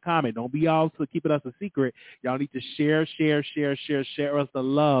 leave a comment. Don't be all to keeping us a secret. Y'all need to share us the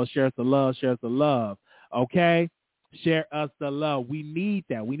love. Share us the love. Okay? Share us the love. We need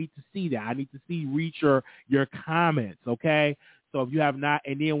that. We need to see that. I need to reach your comments. Okay? So if you have not,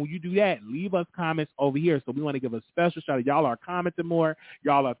 and then when you do that, leave us comments over here. So we want to give a special shout out. Y'all are commenting more.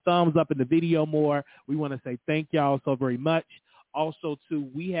 Y'all are thumbs up in the video more. We want to say thank y'all so very much. Also, too,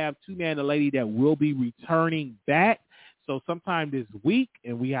 we have Two Man and Lady that will be returning back. So sometime this week,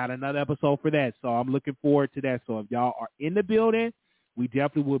 and we had another episode for that. So I'm looking forward to that. So if y'all are in the building, we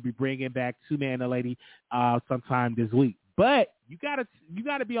definitely will be bringing back Two Man and Lady sometime this week. But you gotta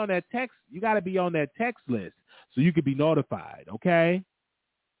be on that text. You gotta be on that text list so you can be notified. Okay?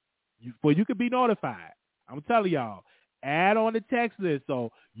 You can be notified. I'm telling y'all. Add on the text list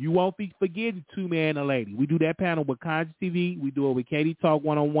so you won't be forgetting Two Man and Lady. We do that panel with Conscious TV. We do it with Katie Talk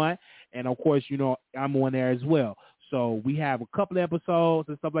 101. And, of course, I'm on there as well. So we have a couple of episodes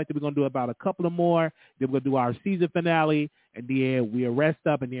and stuff like that. We're going to do about a couple of more. Then we're going to do our season finale. And then we'll rest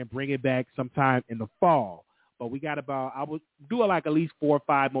up and then bring it back sometime in the fall. But we got I would do like at least 4 or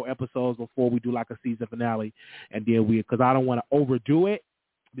 5 more episodes before we do like a season finale. And then because I don't want to overdo it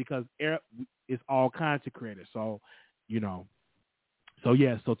because it's all content creators. So,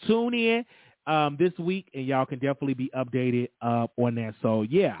 so tune in this week, and y'all can definitely be updated on that. So,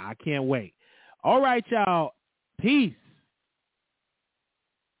 yeah, I can't wait. All right, y'all. Peace.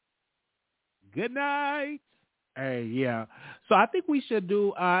 Good night. Hey, yeah. So I think we should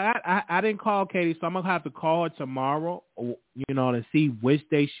do I didn't call Katie, so I'm going to have to call her tomorrow, to see which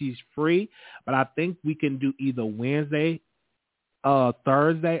day she's free. But I think we can do either Wednesday,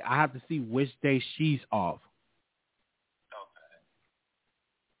 Thursday. I have to see which day she's off.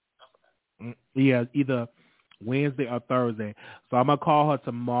 Yeah, either Wednesday or Thursday. So I'm going to call her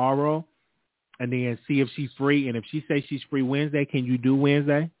tomorrow and then see if she's free. And if she says she's free Wednesday, can you do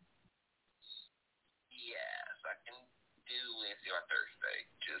Wednesday? Yes, I can do Wednesday or Thursday.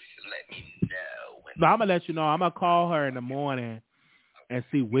 Just let me know. No, I'm going to let you know. I'm going to call her in the morning and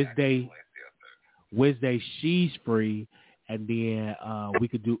see which day she's free. And then we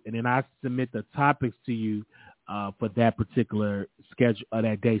could do, and then I submit the topics to you for that particular schedule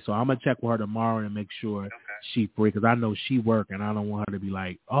that day. So I'm gonna check with her tomorrow and make sure she free, because I know she work and I don't want her to be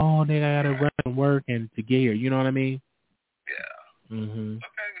like, oh, nigga, I gotta run and work and to get here. You know what I mean? Yeah. Mhm. Okay,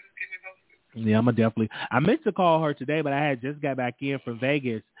 well, just keep me posted. Yeah, I'm gonna definitely. I meant to call her today, but I had just got back in from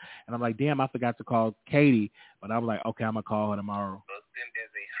Vegas, and I'm like, damn, I forgot to call Katie. But I was like, okay, I'm gonna call her tomorrow.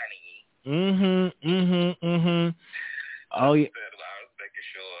 Oh yeah.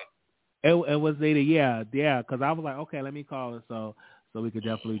 It was either yeah, because I was like, okay, let me call her so we could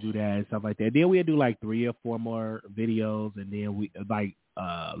definitely do that and stuff like that. Then we'll do like 3 or 4 more videos, and then we like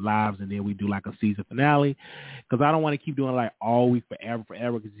lives, and then we do like a season finale, because I don't want to keep doing like all week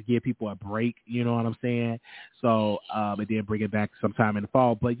forever, because to give people a break, you know what I'm saying? So and then bring it back sometime in the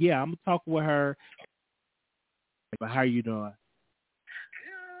fall. But yeah, I'm gonna talk with her. But how are you doing?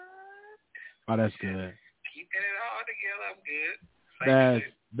 Good. Oh, that's good. Keeping it all together, I'm good.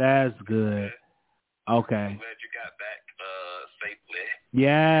 That's good. Okay. I'm glad you got back safely.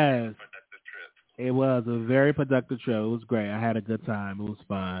 Yes. Productive trip. It was a very productive trip. It was great. I had a good time. It was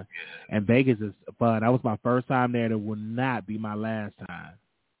fun. Yeah. And Vegas is fun. That was my first time there. That will not be my last time.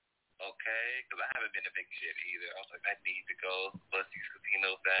 Okay, because I haven't been to Vegas yet either. I was like, I need to go. Bust these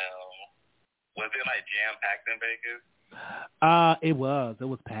casinos down. Was it like jam-packed in Vegas? It was. It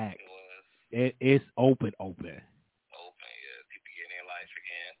was packed. It was. It's open. Open, yeah. People getting in life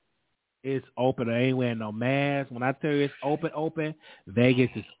again. It's open. I ain't wearing no mask. When I tell you it's open, Vegas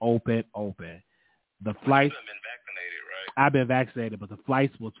is open. The flights. You've been vaccinated, right? I've been vaccinated, but the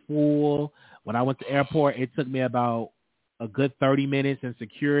flights was full. When I went to the airport, it took me about a good 30 minutes in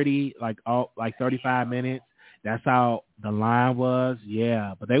security, like 35 minutes. That's how the line was.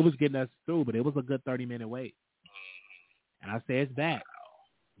 Yeah, but they was getting us through, but it was a good 30-minute wait. And I say it's back. Wow.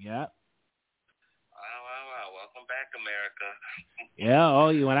 Yep. Wow. Welcome back, America. Yeah. Oh,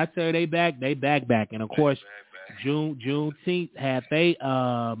 yeah. When I tell you they back. And of course, back. Juneteenth had they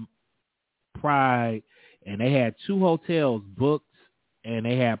Pride, and they had 2 hotels booked, and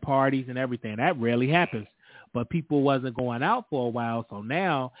they had parties and everything. That rarely happens, but people wasn't going out for a while, so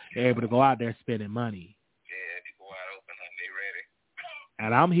now they're able to go out there spending money. Yeah, people wide open, honey. They ready.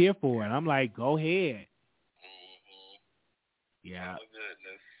 And I'm here for it. I'm like, go ahead. Mm-hmm. Yeah. Oh,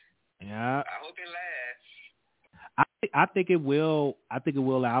 goodness. Yeah. I hope it lasts. I think it will. I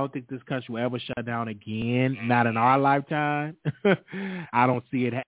don't think this country will ever shut down again. Not in our lifetime. I don't see it